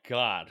 oh my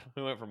God,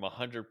 we went from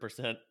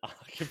 100%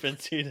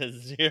 occupancy to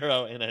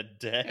 0 in a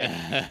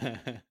day.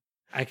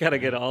 I got to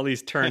get all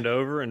these turned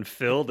over and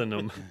filled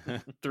in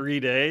 3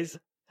 days.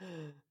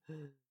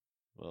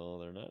 Well,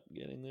 they're not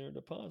getting their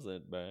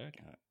deposit back.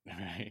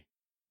 Right.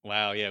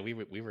 Wow. Yeah,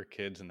 we were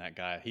kids, and that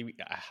guy,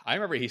 I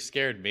remember he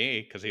scared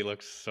me because he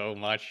looked so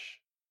much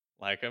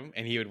like him,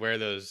 and he would wear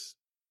those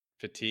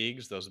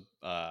fatigues, those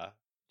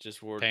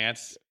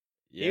pants.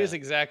 Yeah. He was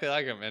exactly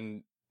like him,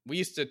 and we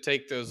used to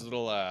take those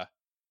little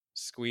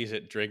squeeze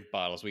it drink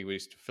bottles. We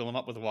used to fill them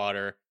up with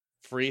water,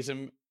 freeze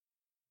them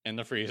in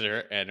the freezer,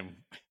 and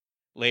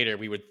later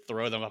we would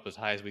throw them up as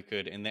high as we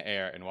could in the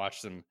air and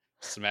watch them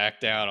smack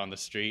down on the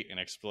street and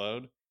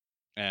explode.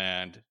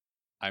 And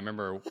I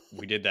remember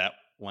we did that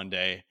one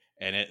day,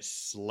 and it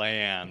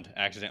slammed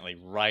accidentally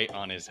right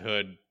on his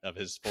hood of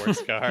his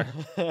sports car.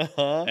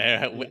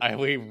 And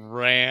we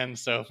ran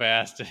so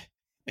fast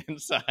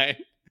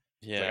inside.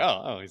 Yeah.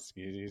 Like,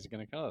 he's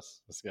gonna kill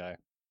us, this guy.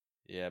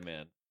 Yeah,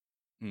 man.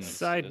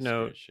 Side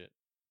note,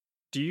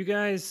 do you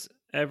guys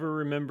ever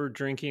remember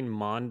drinking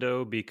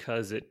Mondo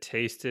because it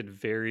tasted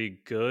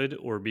very good,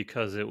 or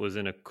because it was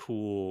in a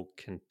cool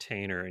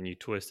container and you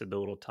twisted the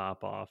little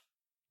top off?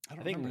 I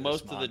think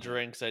most of the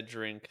drinks I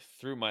drink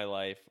through my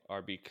life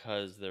are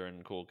because they're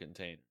in cool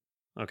containers.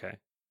 Okay.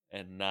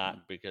 And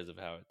not because of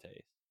how it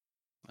tastes.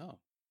 Oh.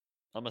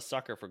 I'm a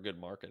sucker for good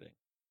marketing.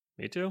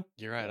 Me too.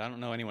 You're right. I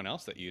don't know anyone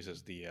else that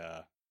uses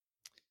the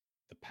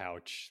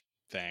pouch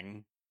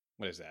thing.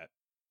 What is that?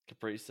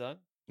 Capri Sun?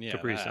 Yeah.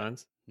 Capri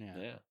Suns?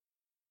 Yeah.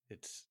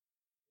 It's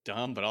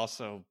dumb, but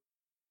also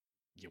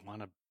you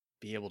want to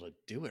be able to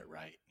do it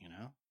right, you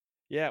know?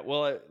 Yeah,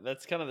 well,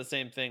 that's kind of the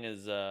same thing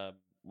as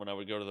when I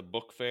would go to the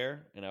book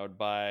fair and I would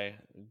buy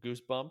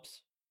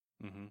Goosebumps.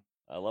 Mm-hmm.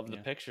 I love the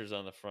Yeah. pictures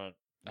on the front.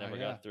 Oh, Never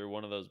yeah. got through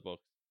one of those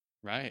books.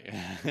 Right.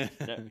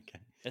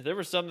 And there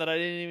were some that I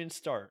didn't even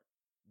start,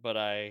 but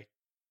I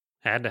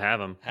Had to have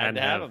them. had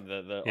to have them.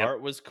 The Yep.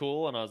 art was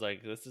cool, and I was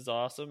like, "This is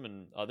awesome,"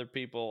 and other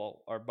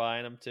people are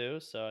buying them too.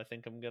 So I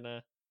think I'm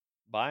gonna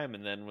buy them.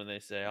 And then when they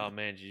say, "Oh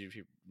man, did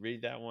you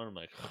read that one?" I'm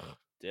like,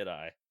 "Did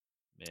I?"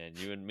 Man,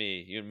 you and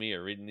me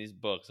are reading these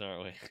books,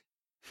 aren't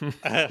we?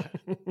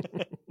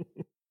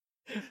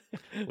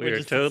 We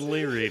are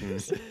totally reading.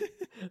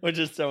 Which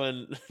is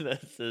someone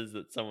that says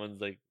that someone's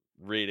like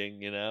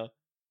reading, you know?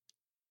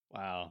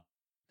 Wow.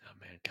 Oh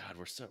man, God,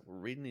 we're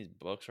reading these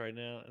books right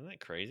now. Isn't that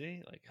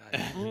crazy? Like, God,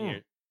 you and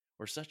me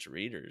we're such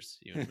readers,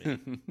 you and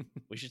me.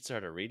 We should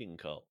start a reading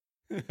cult.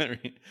 Did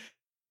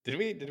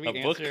we A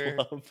book answer?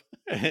 club.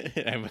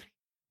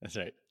 That's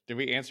right. Did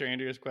we answer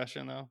Andrea's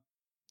question though?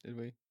 Did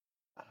we?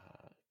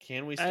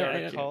 Can we start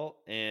a I- cult?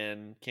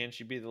 And can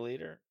she be the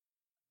leader?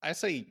 I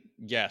say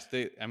yes.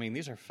 I mean,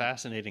 these are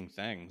fascinating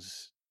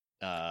things.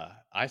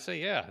 I say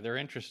yeah, they're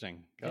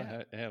interesting. Go Yeah.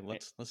 ahead. Yeah,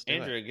 let's do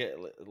it. Andrea,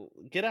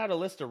 get out a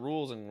list of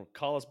rules and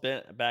call us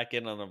back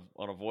in on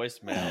a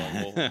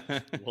voicemail,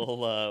 and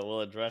we'll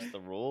address the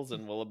rules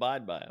and we'll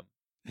abide by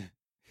them.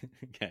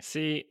 Okay.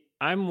 See,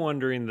 I'm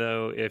wondering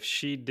though if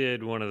she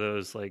did one of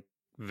those like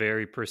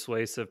very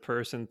persuasive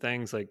person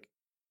things. Like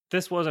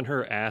this wasn't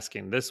her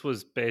asking. This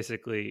was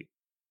basically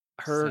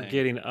her Saying.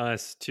 getting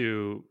us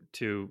to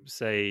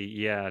say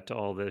yeah to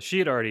all this. She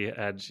had already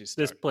had She this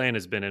started. plan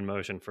has been in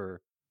motion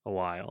for a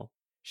while.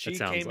 She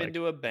sounds came like.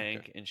 into a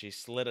bank and she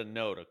slid a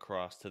note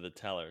across to the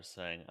teller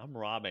saying, "I'm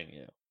robbing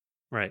you."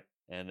 Right.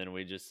 And then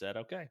we just said,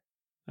 "Okay."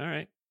 All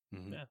right.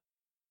 Mhm. Yeah.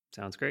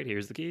 Sounds great.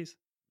 Here's the keys.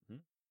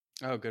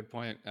 Oh, good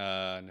point.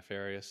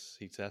 Nefarious.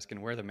 He's asking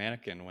where the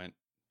mannequin went,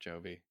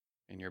 Joby,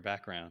 in your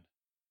background.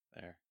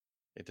 There,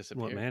 it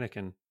disappeared. What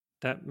mannequin?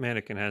 That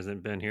mannequin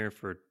hasn't been here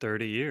for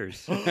 30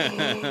 years.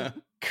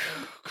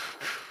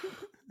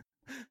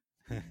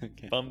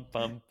 Okay. Bum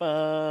bum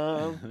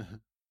bum.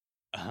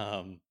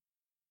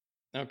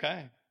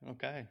 Okay.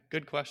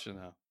 Good question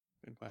though.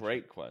 Good question.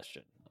 Great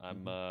question.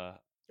 I'm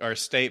Or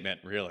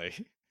statement, really.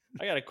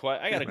 I got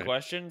a Right.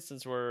 question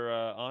since we're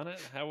on it.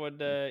 How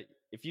would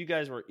if you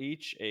guys were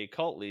each a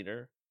cult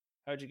leader,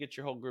 how would you get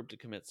your whole group to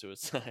commit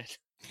suicide?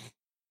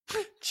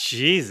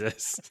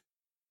 Jesus.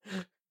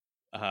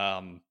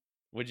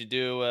 Would you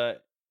do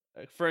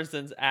for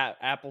instance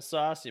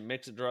applesauce, you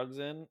mix the drugs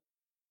in?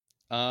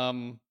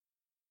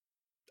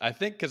 I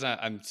think because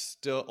I'm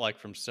still like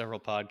from several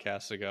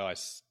podcasts ago,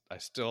 I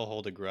still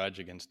hold a grudge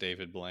against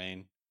David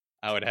Blaine.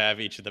 I would have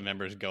each of the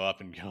members go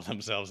up and kill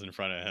themselves in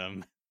front of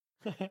him,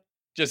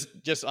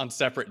 just on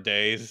separate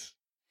days,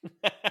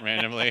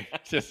 randomly,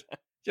 just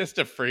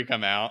to freak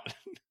him out.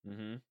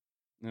 Mm-hmm.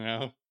 You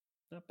know,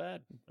 Not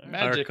bad. All right.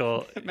 magic,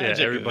 Article, yeah,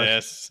 magic everybody-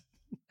 this.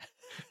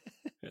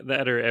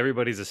 That or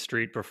everybody's a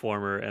street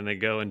performer and they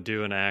go and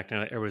do an act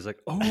and everybody's like,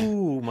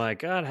 "Oh my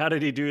god, how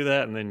did he do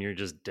that?" And then you're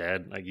just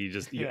dead. Like you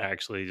Yeah.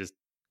 actually just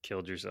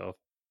killed yourself.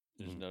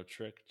 There's Mhm. no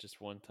trick,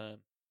 just one time.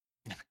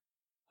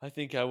 I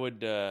think I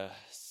would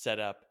set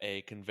up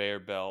a conveyor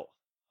belt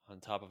on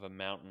top of a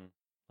mountain,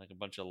 like a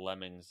bunch of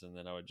lemmings, and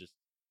then I would just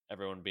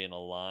everyone be in a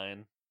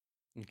line,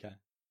 Okay.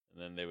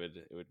 and then it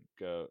would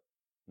go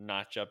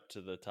notch up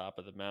to the top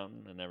of the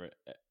mountain, and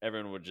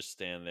everyone would just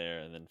stand there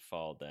and then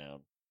fall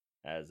down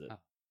as it. Oh.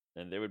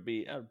 And there would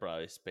be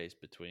probably space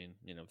between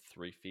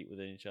 3 feet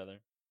within each other.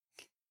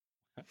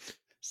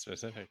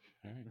 Specific.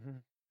 All Mm-hmm.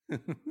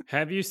 right.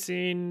 Have you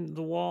seen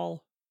The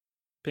Wall?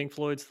 Pink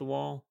Floyd's The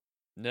Wall?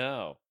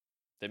 No,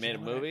 they made a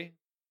know what? movie.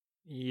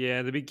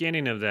 Yeah, the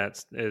beginning of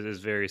that is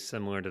very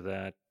similar to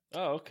that.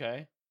 Oh,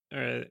 okay.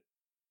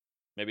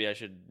 Maybe I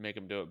should make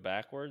them do it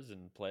backwards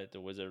and play it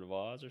to Wizard of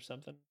Oz or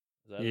something.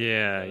 Is that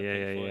Yeah, a Pink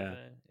yeah, Floyd yeah.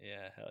 thing?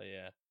 Yeah, hell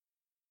yeah.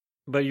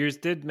 But yours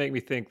did make me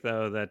think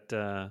though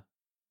that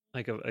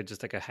like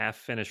just like a half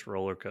finished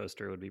roller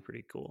coaster would be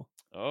pretty cool.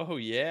 Oh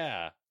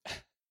yeah.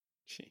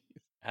 Jeez.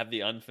 Have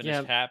the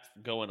unfinished Yeah. half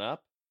going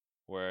up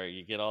where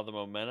you get all the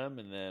momentum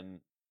and then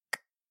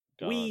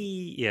gone.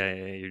 Yeah,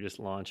 you're just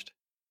launched.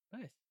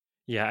 Nice.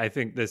 Yeah, I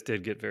think this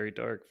did get very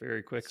dark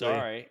very quickly.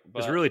 Sorry,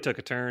 This but really took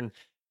a turn.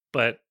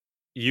 But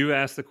you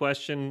asked the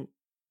question,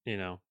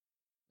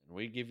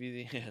 we give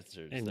you the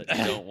answers And- that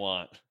you don't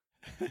want.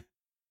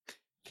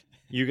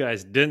 you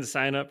guys didn't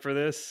sign up for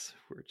this.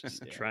 We're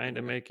just Yeah. trying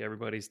to make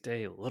everybody's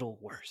day a little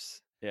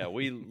worse. Yeah,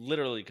 we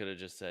literally could have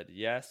just said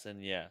yes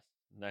and yes.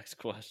 Next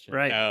question.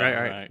 Right, Oh,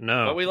 right. right.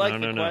 No, But we like no,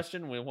 the no.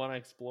 question. We want to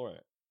explore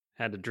it.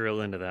 Had to drill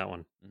into that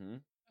one. Mm-hmm.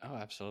 Oh,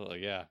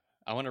 absolutely. Yeah.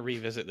 I want to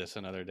revisit this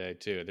another day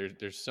too.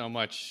 There's so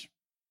much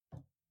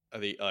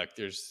of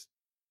there's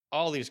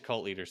all these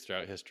cult leaders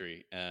throughout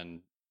history,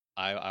 and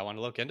I want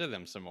to look into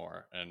them some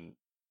more and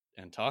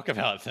talk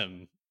about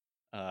them.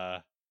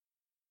 Yeah,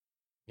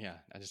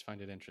 I just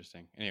find it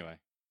interesting. Anyway,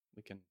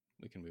 we can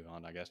move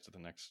on, I guess, to the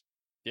next.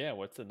 Yeah,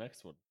 what's the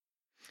next one?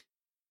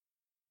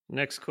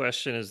 Next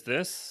question is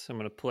this. I'm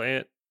going to play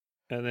it.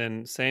 And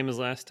then, same as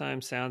last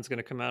time, sound's going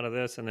to come out of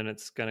this, and then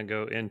it's going to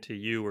go into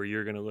you where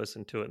you're going to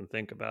listen to it and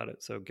think about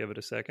it. So give it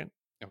a second.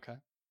 Okay.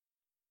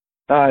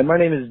 Hi, my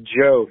name is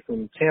Joe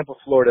from Tampa,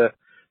 Florida.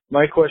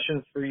 My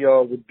question for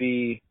y'all would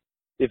be,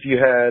 if you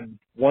had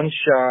one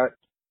shot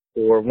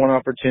or one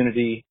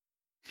opportunity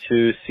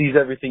to seize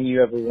everything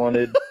you ever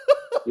wanted,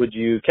 would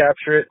you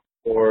capture it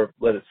or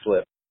let it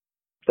slip?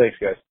 Thanks,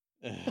 guys.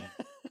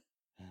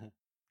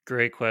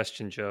 Great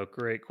question, Joe.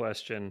 Great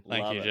question.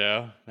 Thank Love you, it.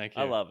 Joe. Thank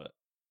you. I love it.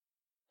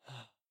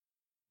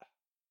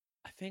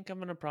 I think I'm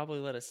gonna probably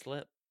let it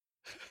slip.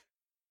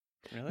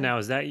 Really? Now,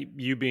 is that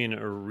you being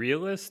a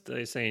realist?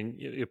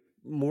 Saying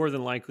more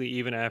than likely,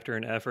 even after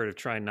an effort of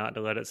trying not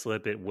to let it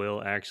slip, it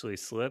will actually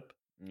slip?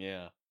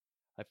 Yeah.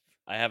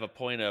 I have a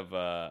point of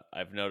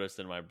I've noticed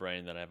in my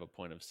brain that I have a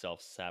point of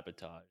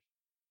self-sabotage.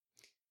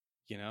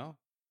 You know,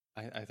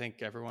 I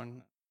think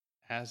everyone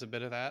has a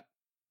bit of that.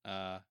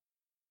 I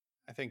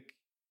think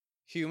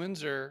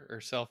humans are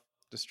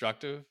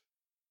self-destructive,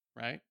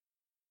 right?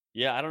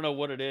 Yeah, I don't know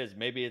what it is.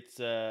 Maybe it's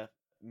a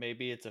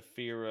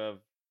fear of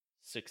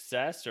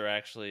success, or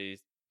actually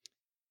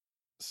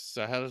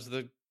So how does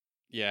it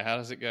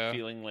go?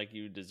 feeling like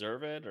you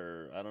deserve it,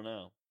 or I don't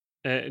know.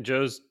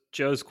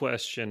 Joe's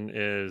question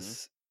Mhm.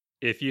 is: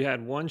 if you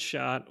had one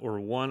shot or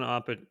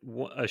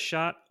a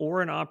shot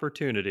or an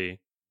opportunity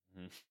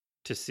Mhm.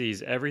 to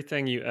seize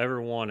everything you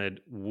ever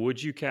wanted,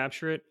 would you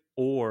capture it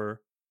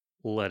or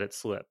let it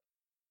slip?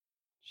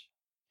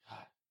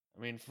 God. I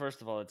mean,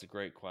 first of all, it's a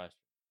great question.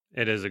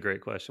 It is a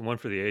great question. One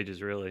for the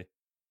ages, really.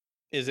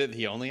 Is it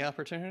the only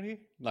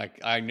opportunity?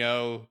 Like, I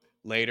know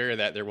later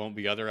that there won't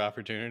be other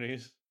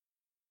opportunities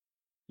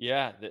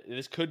Yeah,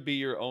 this could be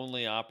your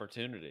only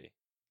opportunity.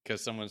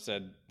 because someone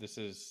said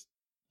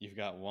you've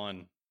got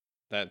one.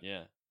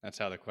 Yeah, That's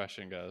how the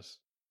question goes.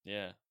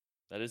 yeah,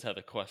 that is how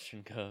the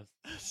question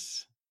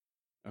goes.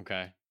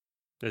 Okay.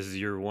 This is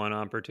your one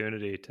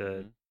opportunity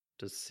Mhm.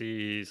 to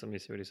seize. Let me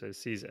see what he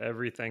says. Seize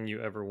everything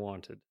you ever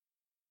wanted.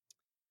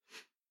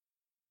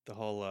 The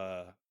whole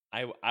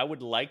I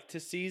would like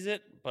to seize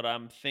it, but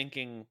I'm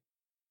thinking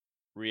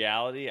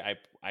reality.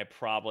 I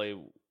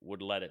probably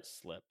would let it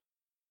slip,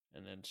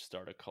 and then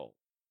start a cult.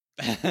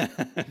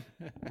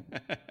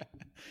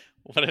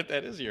 what if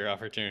that is your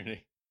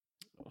opportunity?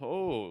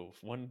 Oh,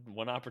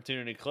 one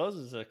opportunity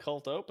closes, a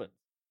cult open.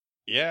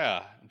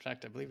 Yeah. In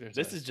fact, I believe there's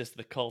This is just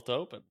the cult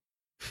open.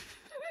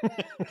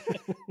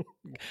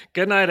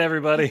 Good night,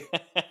 everybody.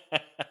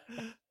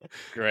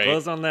 great.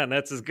 Close on that.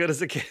 That's as good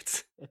as it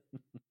gets.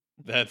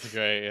 That's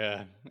great.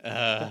 Yeah.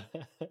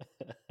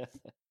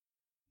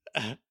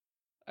 I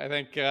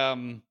think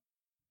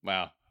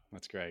wow,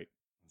 that's great.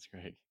 That's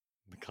great.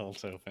 The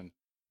cult open.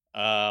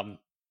 I'd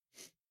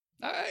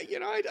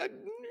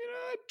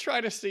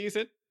try to seize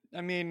it. I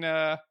mean,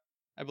 I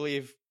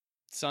believe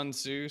Sun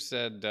Tzu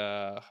said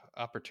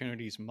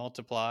opportunities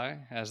multiply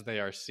as they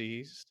are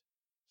seized.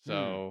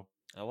 So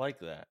I like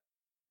that.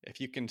 if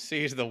you can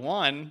seize the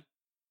one,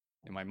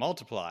 it might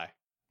multiply,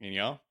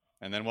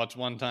 and then what's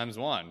 1 times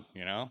 1,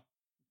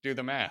 do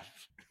the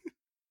math.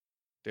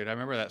 Dude, I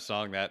remember that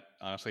song that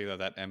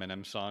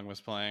Eminem song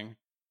was playing.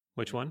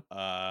 Which one?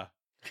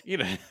 You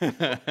know,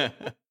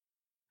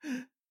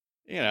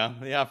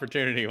 the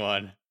opportunity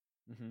one.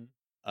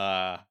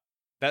 Mm-hmm.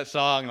 That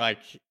song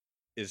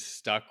is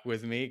stuck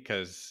with me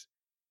because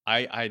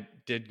I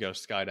did go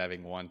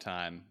skydiving one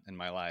time in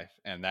my life,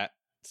 and that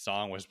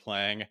song was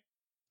playing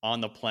on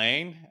the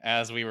plane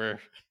as we were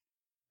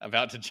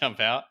about to jump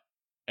out,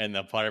 and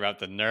the part about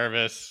the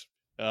nervous,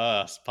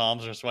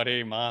 palms are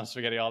sweaty, mom's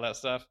spaghetti, all that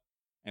stuff,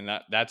 and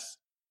that's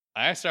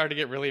I started to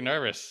get really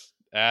nervous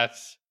at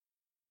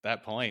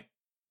that point.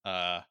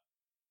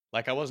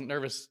 Like I wasn't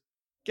nervous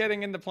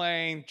getting in the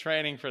plane,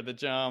 training for the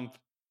jump,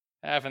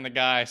 having the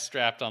guy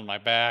strapped on my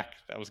back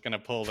that was gonna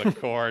pull the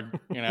cord,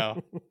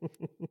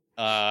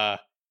 But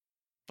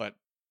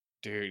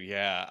dude,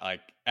 yeah,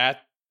 like at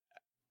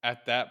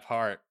that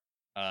part,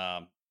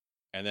 and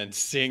then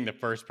seeing the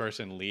first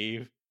person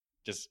leave,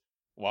 just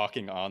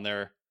walking on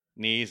their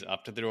knees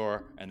up to the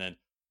door, and then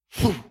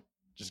whew,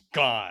 just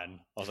gone.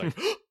 I was like,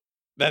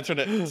 that's when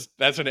it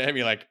hit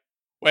me. Like,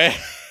 wait,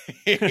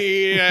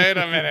 wait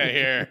a minute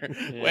here.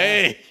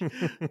 Yeah.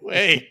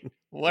 Wait,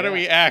 what are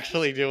we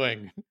actually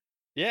doing?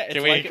 Yeah, it's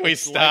Can we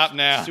it's stop like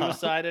now?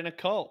 Suicide in a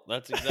cult.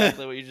 That's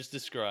exactly what you just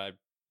described.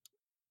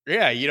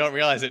 Yeah, you don't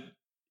realize it.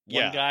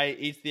 One guy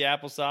eats the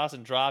applesauce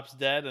and drops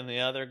dead, and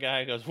the other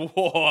guy goes,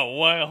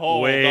 "Whoa,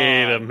 hold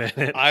Wait on." a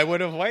minute. I would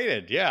have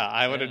waited. Yeah,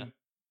 I would have. Yeah.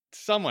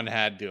 Someone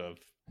had to have.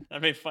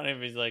 That'd be funny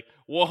if he's like,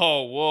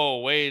 "Whoa,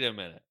 wait a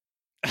minute.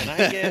 Can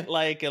I get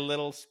like a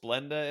little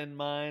Splenda in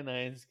mine?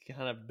 It's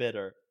kind of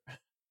bitter."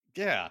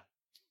 Yeah,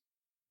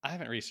 I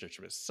haven't researched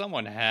it, but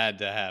someone had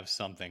to have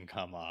something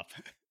come up.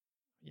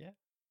 Yeah.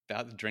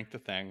 About to drink the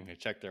thing. They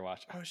check their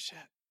watch. Oh shit.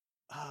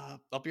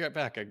 I'll be right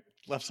back. I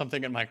left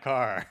something in my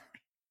car.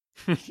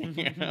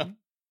 you know?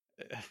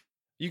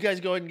 You guys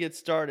go ahead and get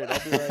started. I'll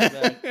be right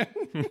back.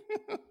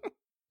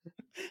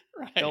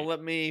 Right. Don't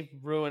let me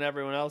ruin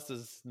everyone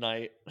else's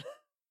night.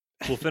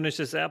 We'll finish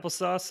this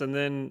applesauce and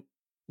then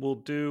we'll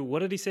do. What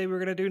did he say we were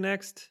going to do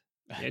next?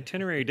 The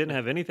itinerary didn't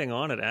have anything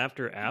on it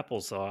after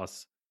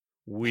applesauce.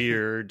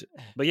 Weird.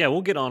 But yeah,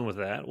 we'll get on with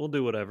that. We'll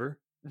do whatever.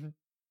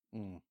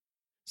 Mm.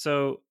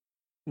 So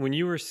when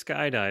you were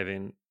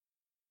skydiving,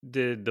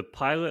 did the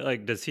pilot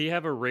like does he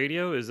have a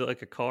radio? Is it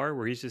like a car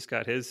where he's just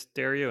got his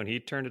stereo and he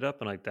turned it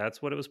up and like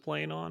that's what it was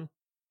playing on?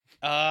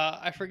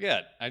 I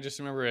forget. I just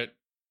remember it.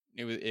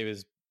 It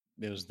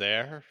was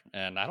there,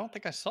 and I don't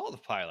think I saw the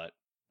pilot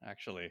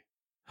actually.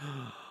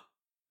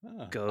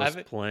 Ghost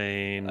I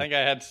plane. think I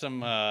had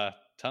some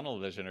tunnel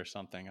vision or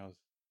something. I was,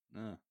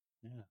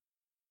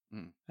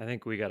 yeah. I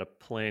think we got a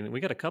plane. We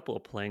got a couple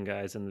of plane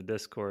guys in the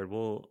Discord.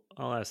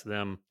 I'll ask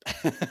them.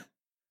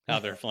 How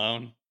they're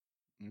flown.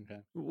 Okay.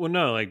 Well,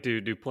 no, like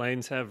do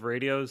planes have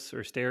radios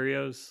or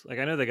stereos? Like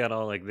I know they got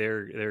all like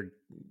their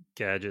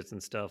gadgets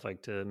and stuff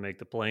like to make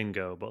the plane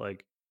go, but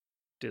like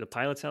do the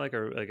pilots have like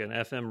an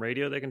FM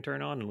radio they can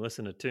turn on and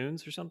listen to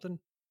tunes or something?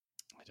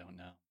 I don't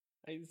know.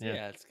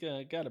 Yeah, it's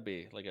got to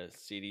be like a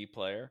CD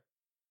player.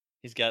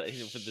 He's put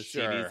the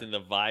Sure. CDs in the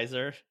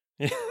visor.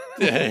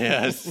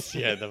 Yes.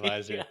 Yeah, the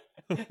visor.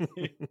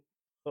 He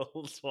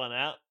pulls one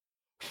out,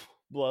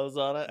 blows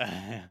on it.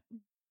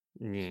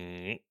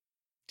 Yeah.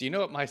 Do you know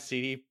what my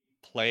CD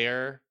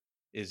player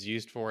is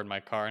used for in my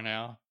car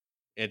now?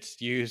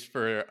 It's used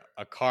for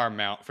a car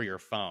mount for your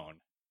phone.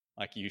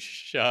 Like you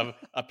shove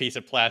a piece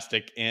of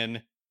plastic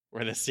in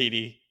where the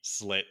CD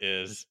slit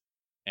is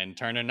and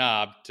turn a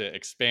knob to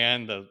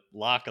expand the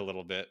lock a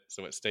little bit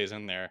so it stays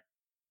in there.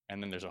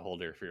 And then there's a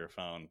holder for your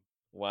phone.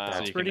 Wow, So That's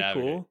you can pretty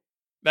navigate. cool.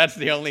 That's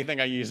the only thing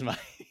I use my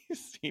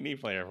CD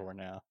player for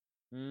now.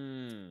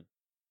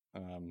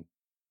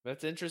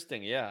 That's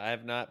interesting. Yeah, I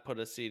have not put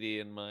a CD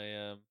in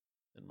my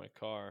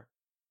car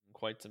in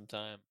quite some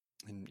time.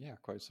 And yeah,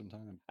 quite some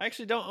time. I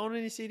actually don't own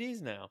any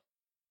CDs now.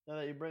 Now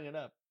that you bring it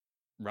up,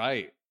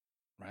 Right.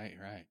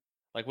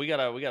 like we got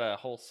a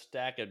whole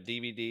stack of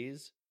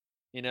DVDs.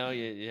 You know,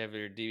 you have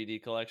your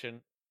DVD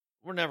collection.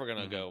 We're never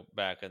gonna go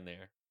back in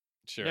there.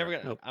 Sure. Never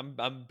gonna. Nope.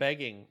 I'm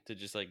begging to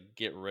just like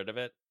get rid of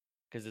it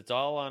because it's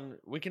all on.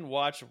 We can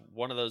watch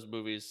one of those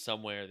movies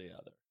some way or the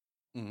other.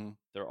 Mm-hmm.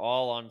 They're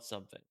all on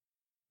something.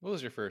 What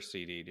was your first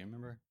CD? Do you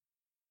remember?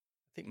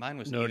 I think mine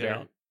was No either...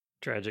 doubt.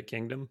 Tragic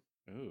Kingdom.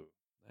 Ooh,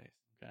 Nice.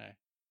 okay. I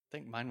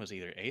think mine was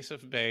either Ace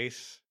of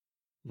Base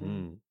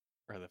Mm.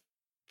 or the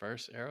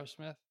first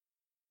Aerosmith.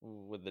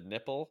 With the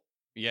nipple,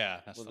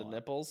 Yeah, that's with the the one.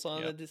 nipples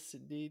on Yep. the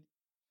CD.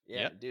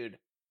 Yeah, Yep. dude.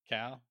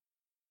 Cal.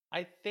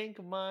 I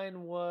think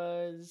mine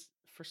was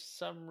for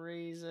some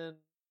reason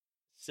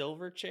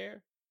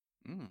Silverchair.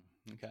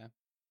 Okay.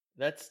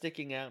 That's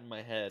sticking out in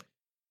my head.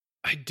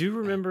 I do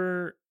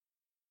remember.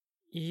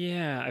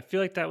 Yeah, I feel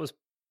like that was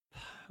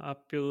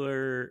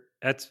popular.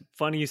 That's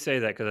funny you say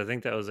that because I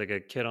think that was like a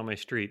kid on my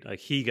street. Like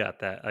he got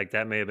that. Like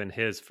that may have been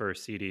his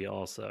first CD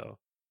also.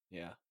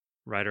 Yeah.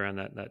 Right around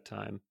that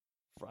time.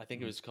 I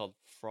think it was called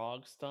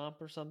Frog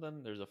Stomp or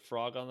something. There's a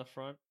frog on the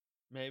front.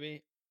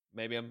 Maybe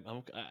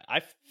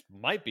I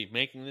might be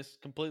making this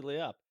completely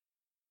up.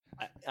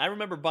 I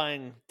remember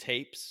buying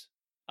tapes,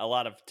 a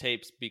lot of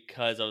tapes,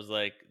 because I was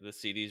like the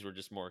CDs were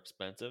just more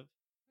expensive.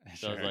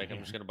 So I was like, I'm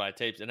just gonna buy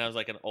tapes, and I was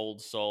like an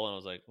old soul, and I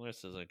was like,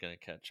 this isn't gonna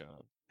catch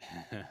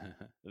on.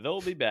 They'll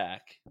be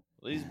back.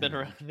 These been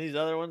around. These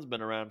other ones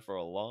been around for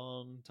a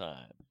long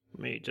time. Let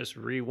me just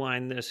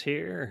rewind this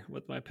here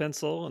with my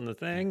pencil and the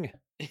thing.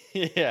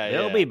 Yeah,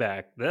 They'll be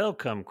back. They'll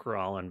come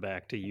crawling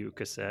back to you,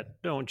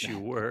 cassette. Don't you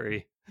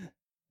worry.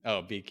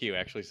 Oh, BQ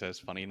actually says,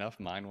 funny enough,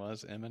 mine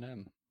was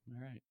Eminem.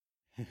 All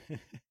right.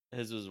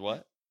 His was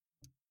what?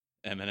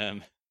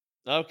 Eminem.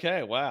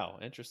 Okay, wow,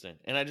 interesting.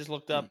 And I just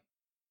looked up.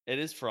 It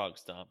is Frog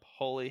Stomp.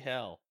 Holy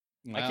hell!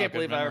 Wow, I can't good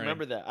believe I memory.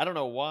 remember that. I don't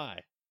know why.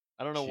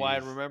 I don't know why I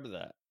Jeez. remember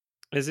that.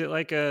 Is it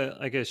like a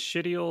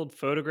shitty old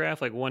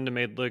photograph, like one to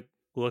made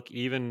look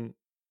even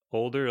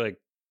older, like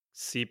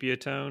sepia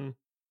tone?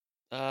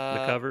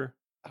 The cover?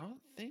 I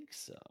don't think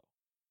so.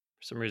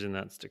 For some reason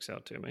that sticks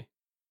out to me.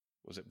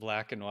 Was it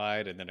black and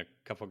white and then a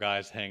couple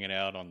guys hanging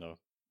out on the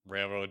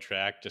railroad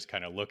track just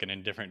kind of looking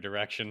in different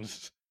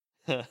directions?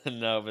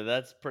 No, but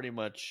that's pretty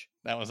much.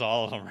 That was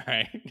all of them,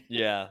 right?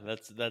 Yeah,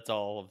 that's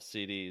all of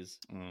CDs.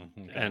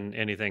 Okay. And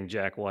anything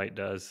Jack White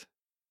does.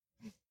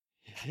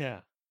 Yeah.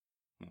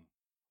 Hmm.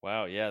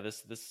 Wow. Yeah.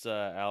 This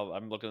album.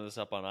 I'm looking this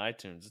up on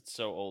iTunes. It's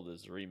so old.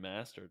 It's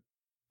remastered.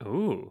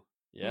 Ooh.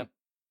 Yep.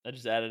 I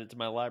just added it to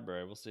my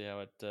library. We'll see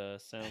how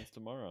it sounds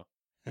tomorrow.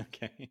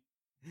 Okay.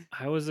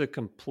 I was a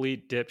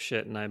complete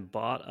dipshit and I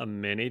bought a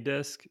mini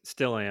disc.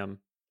 Still am.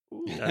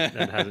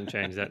 That hasn't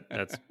changed.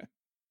 That's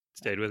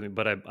stayed with me.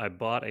 But I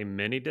bought a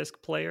mini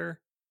disc player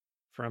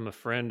from a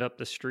friend up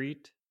the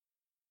street,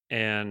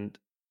 and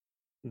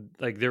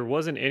like there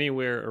wasn't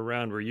anywhere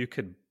around where you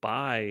could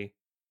buy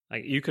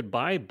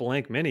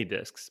blank mini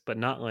discs, but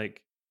not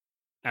like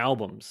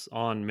albums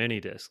on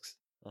mini discs.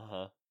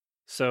 Uh-huh.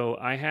 So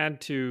I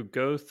had to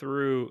go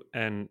through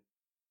and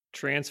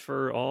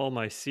transfer all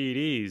my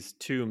CDs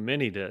to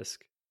mini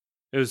disc.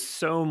 It was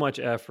so much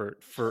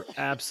effort for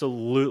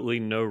absolutely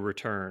no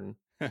return.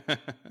 But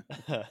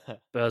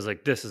I was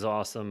like, this is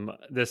awesome.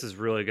 This is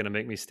really going to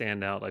make me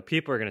stand out. Like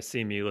people are going to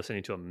see me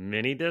listening to a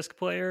mini disc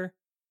player.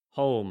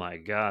 Oh my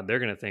God. They're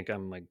going to think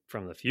I'm like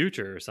from the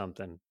future or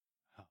something.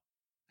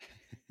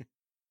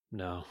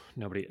 No,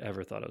 nobody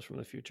ever thought I was from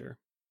the future.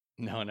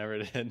 No, never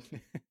did.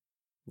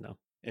 No,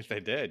 If they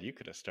did, you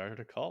could have started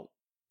a cult.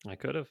 I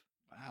could have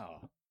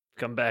Wow.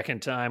 come back in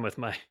time with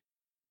my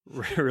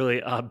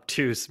really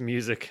obtuse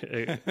music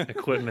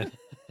equipment.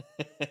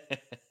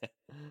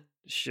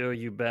 Show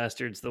you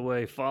bastards the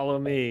way. Follow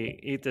me.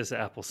 Eat this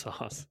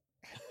applesauce.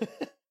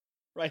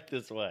 Right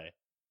this way.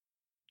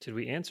 Did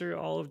we answer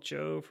all of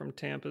Joe from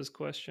Tampa's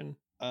question?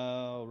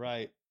 Oh,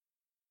 right.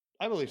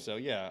 I believe so.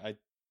 Yeah,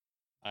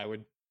 I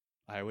would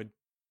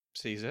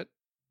seize it.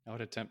 I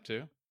would attempt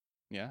to.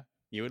 Yeah,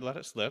 you would let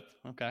it slip.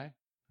 Okay,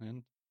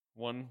 and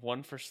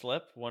One for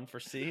slip, one for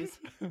seize.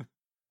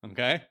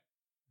 okay,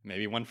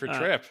 maybe one for Uh,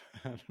 trip.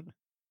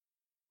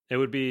 It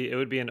would be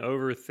an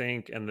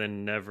overthink and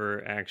then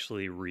never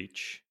actually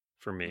reach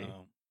for me.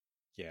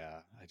 Yeah,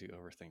 I do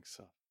overthink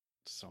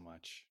so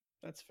much.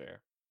 That's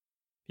fair.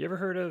 You ever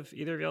heard of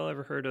either of y'all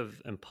ever heard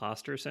of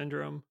imposter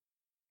syndrome?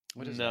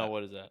 What is no, that?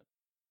 what is that?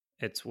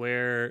 It's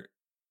where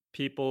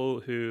people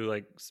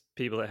who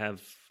people that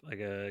have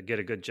get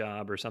a good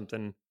job or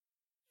something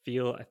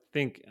feel, I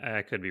think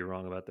I could be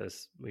wrong about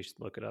this. We should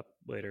look it up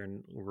later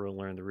and we'll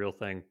learn the real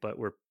thing, but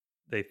where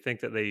they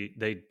think that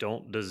they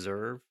don't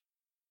deserve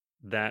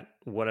that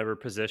whatever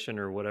position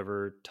or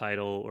whatever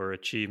title or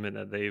achievement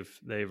that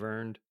they've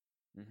earned.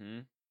 Mm-hmm.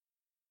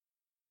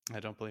 I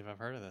don't believe I've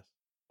heard of this.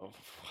 Oh,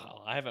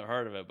 well, I haven't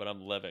heard of it, but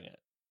I'm living it.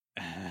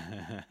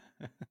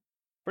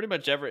 Pretty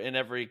much in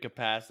every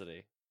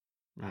capacity.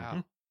 Wow.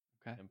 Mhm.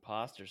 Okay.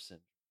 Imposter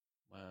syndrome.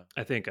 Wow.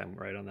 I think I'm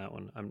right on that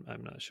one.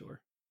 I'm not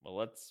sure. Well,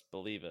 let's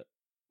believe it.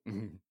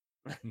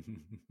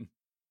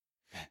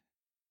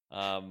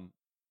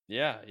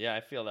 Yeah,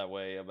 I feel that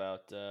way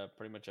about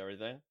pretty much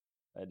everything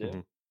I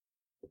do.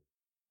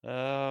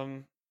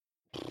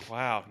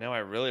 Wow, now I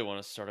really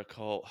want to start a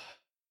cult.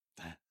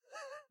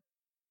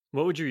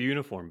 What would your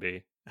uniform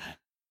be?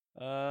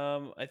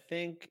 I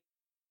think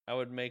I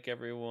would make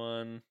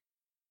everyone.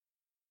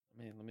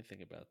 Let me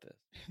think about this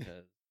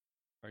because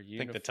our I uniform.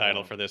 think the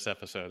title for this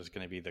episode is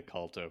going to be The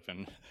Cult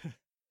Open.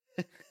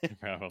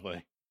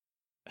 Probably.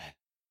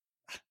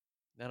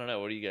 I don't know.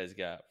 What do you guys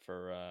got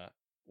for?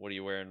 What are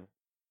you wearing?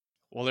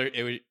 Well,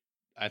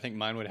 I think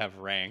mine would have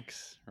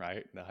ranks,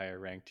 right? The higher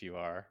ranked you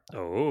are,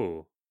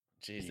 Oh,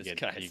 Jesus, you get,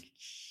 guys.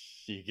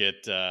 You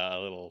get a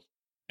little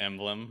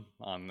emblem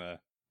on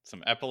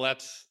some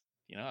epaulets.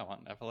 I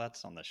want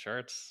epaulets on the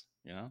shirts.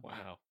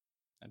 Wow,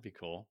 that'd be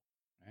cool,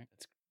 right?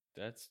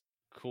 That's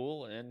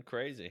cool and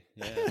crazy.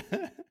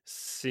 Yeah.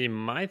 see,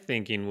 my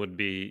thinking would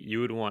be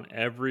you would want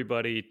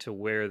everybody to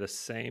wear the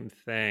same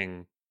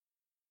thing.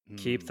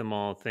 Keep them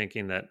all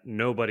thinking that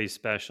nobody's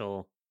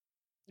special.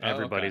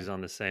 Everybody's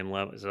on the same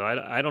level. So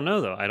I don't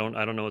know though. I don't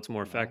know what's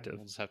more effective.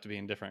 We'll just have to be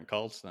in different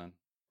cults then.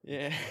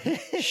 Yeah.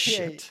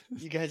 Shit.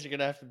 You guys are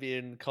gonna have to be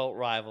in cult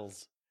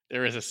rivals.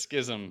 There is a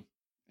schism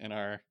in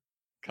our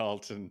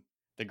cult, and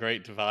the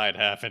Great Divide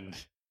happened.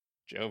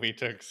 Joby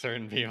took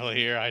certain people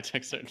here. I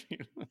took certain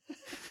people.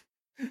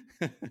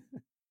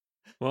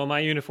 Well, my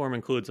uniform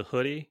includes a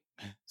hoodie,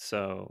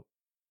 so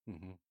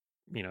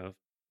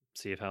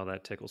see if how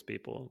that tickles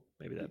people.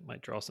 Maybe that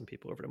might draw some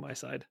people over to my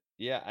side.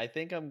 Yeah, I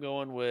think I'm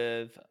going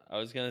with. I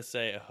was gonna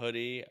say a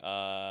hoodie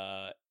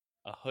and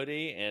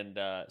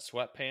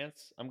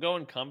sweatpants. I'm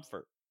going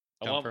comfort.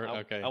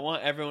 Okay. I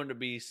want everyone to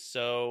be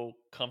so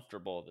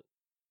comfortable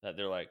that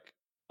they're like,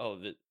 oh,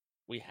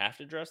 we have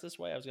to dress this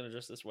way. I was gonna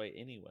dress this way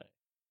anyway.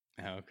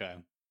 Okay.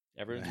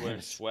 Everyone's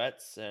wearing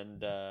sweats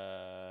and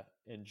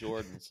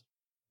Jordans.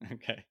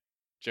 Okay.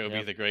 Joby,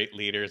 Yep. the great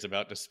leader, is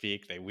about to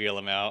speak. They wheel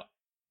him out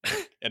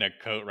in a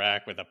coat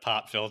rack with a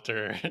pop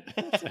filter.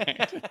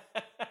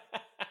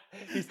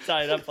 He's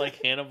tied up like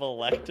Hannibal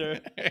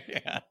Lecter.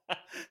 Yeah.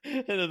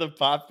 And then the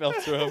pop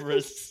filter over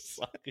his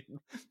fucking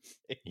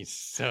face. He's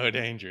so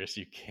dangerous.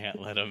 You can't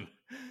let him.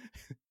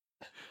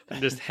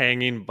 I'm just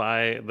hanging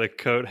by the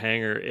coat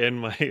hanger in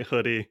my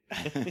hoodie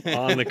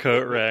on the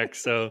coat rack.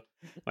 So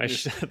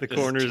the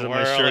corners of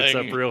my shirt's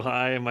up real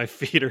high and my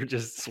feet are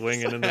just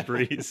swinging in the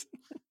breeze.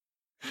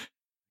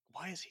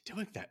 Why is he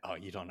doing that? Oh,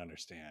 you don't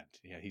understand.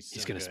 Yeah,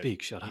 he's going to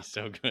speak. Shut up. He's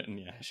so good.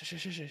 Yeah.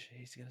 Shush.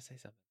 He's going to say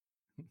something.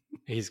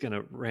 He's going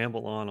to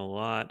ramble on a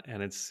lot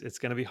and it's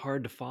going to be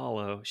hard to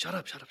follow. Shut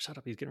up.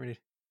 He's getting ready.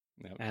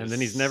 Nope, and then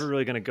he's never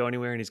really going to go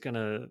anywhere and he's going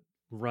to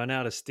run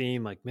out of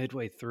steam like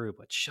midway through,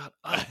 but shut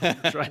up.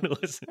 I'm trying to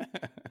listen.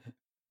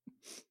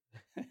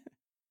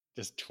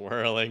 Just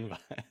twirling by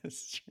the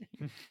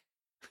stream.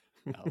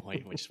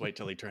 Just wait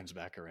till he turns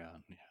back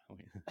around.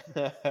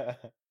 Yeah.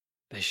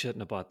 They shouldn't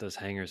have bought those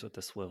hangers with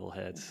the swivel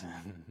heads.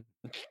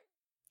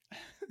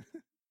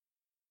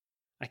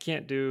 I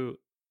can't do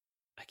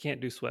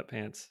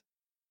sweatpants.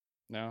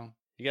 No.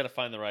 You got to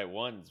find the right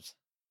ones.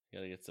 You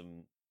got to get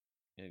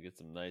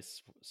some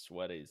nice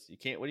sweaties. You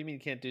can't. What do you mean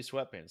you can't do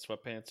sweatpants?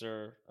 Sweatpants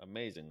are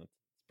amazing. That's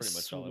pretty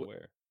much all I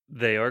wear.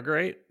 They are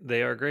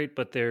great,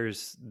 but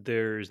there's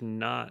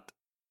not.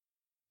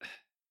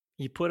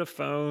 You put a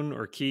phone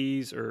and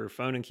keys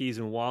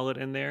and wallet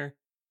in there,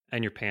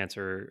 and your pants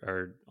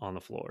are on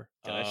the floor.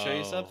 Can I show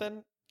you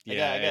something?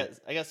 Yeah,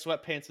 I got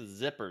sweatpants with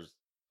zippers.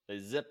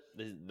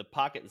 The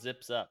pocket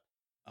zips up.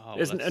 Oh,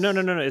 It's, let's-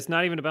 no. It's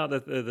not even about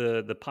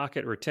the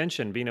pocket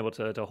retention, being able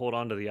to hold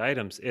on to the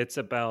items. It's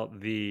about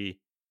the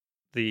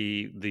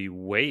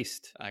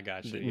waist, I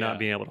got you. not yeah.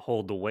 being able to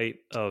hold the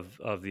weight of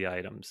the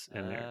items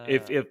in there.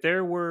 If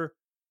there were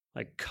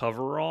like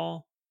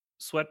coverall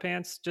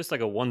sweatpants, just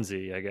like a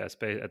onesie, I guess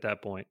at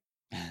that point,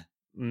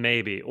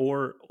 maybe,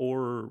 or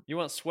You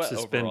want sweat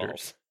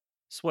suspenders,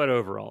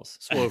 overalls.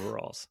 sweat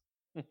overalls.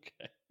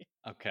 Okay.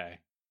 Okay.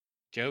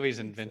 Joey's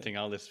inventing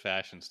all this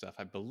fashion stuff.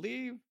 I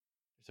believe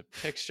there's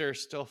a picture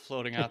still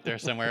floating out there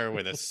somewhere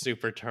with a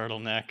super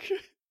turtleneck.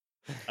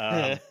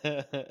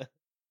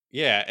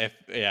 Yeah,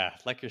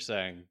 like you're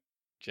saying,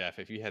 Jeff,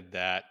 if you had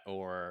that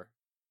or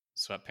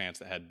sweatpants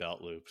that had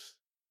belt loops.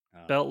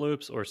 Belt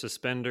loops or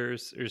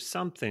suspenders or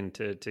something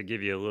to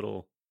give you a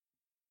little.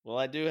 Well,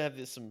 I do have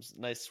some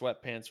nice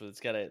sweatpants with it's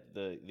got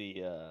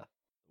the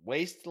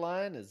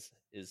waistline is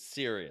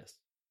serious.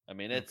 I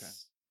mean,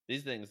 it's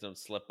these things don't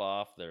slip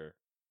off. They're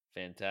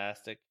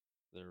fantastic.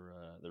 They're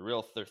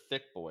they're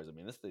thick boys. I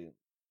mean,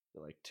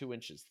 they're like 2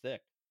 inches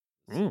thick.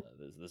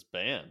 This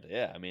band,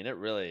 yeah. I mean, it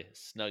really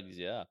snugs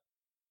you up.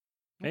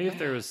 Maybe if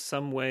there was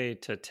some way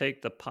to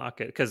take the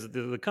pocket, because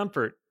the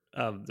comfort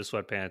of the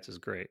sweatpants is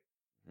great,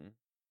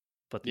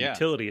 but the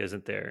utility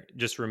isn't there.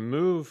 Just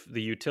remove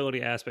the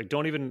utility aspect.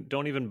 Don't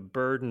even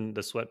burden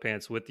the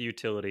sweatpants with the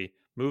utility.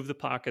 Move the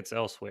pockets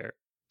elsewhere,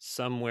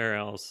 somewhere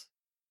else,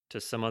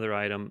 to some other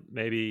item.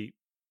 Maybe,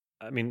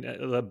 I mean,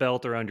 the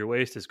belt around your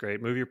waist is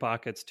great. Move your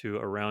pockets to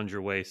around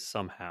your waist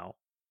somehow.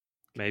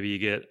 Maybe you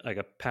get like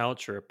a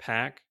pouch or a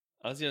pack.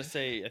 I was gonna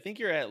say, I think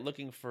you're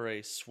looking for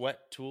a sweat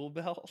tool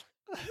belt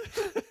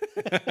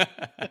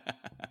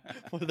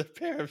with a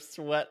pair of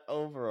sweat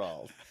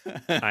overalls.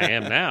 I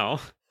am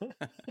now.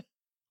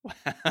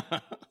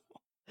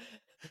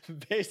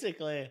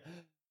 Basically,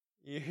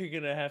 you're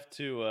gonna have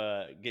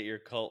to get your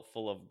cult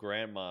full of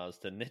grandmas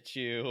to knit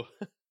you.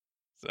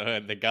 So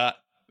the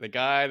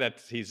guy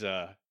that he's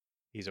a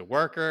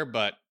worker,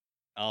 but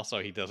also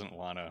he doesn't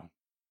want to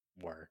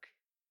work.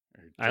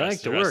 I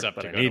like to dress work, up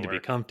but I go need to be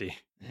work. comfy.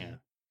 Yeah.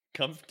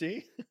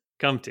 Comfy?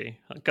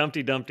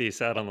 Comfy Dumpty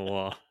sat on the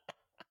wall.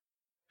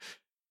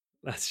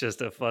 That's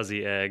just a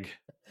fuzzy egg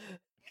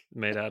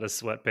made out of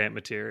sweatpant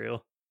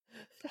material.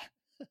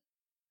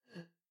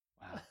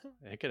 Wow,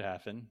 it could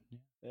happen.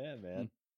 Yeah, man.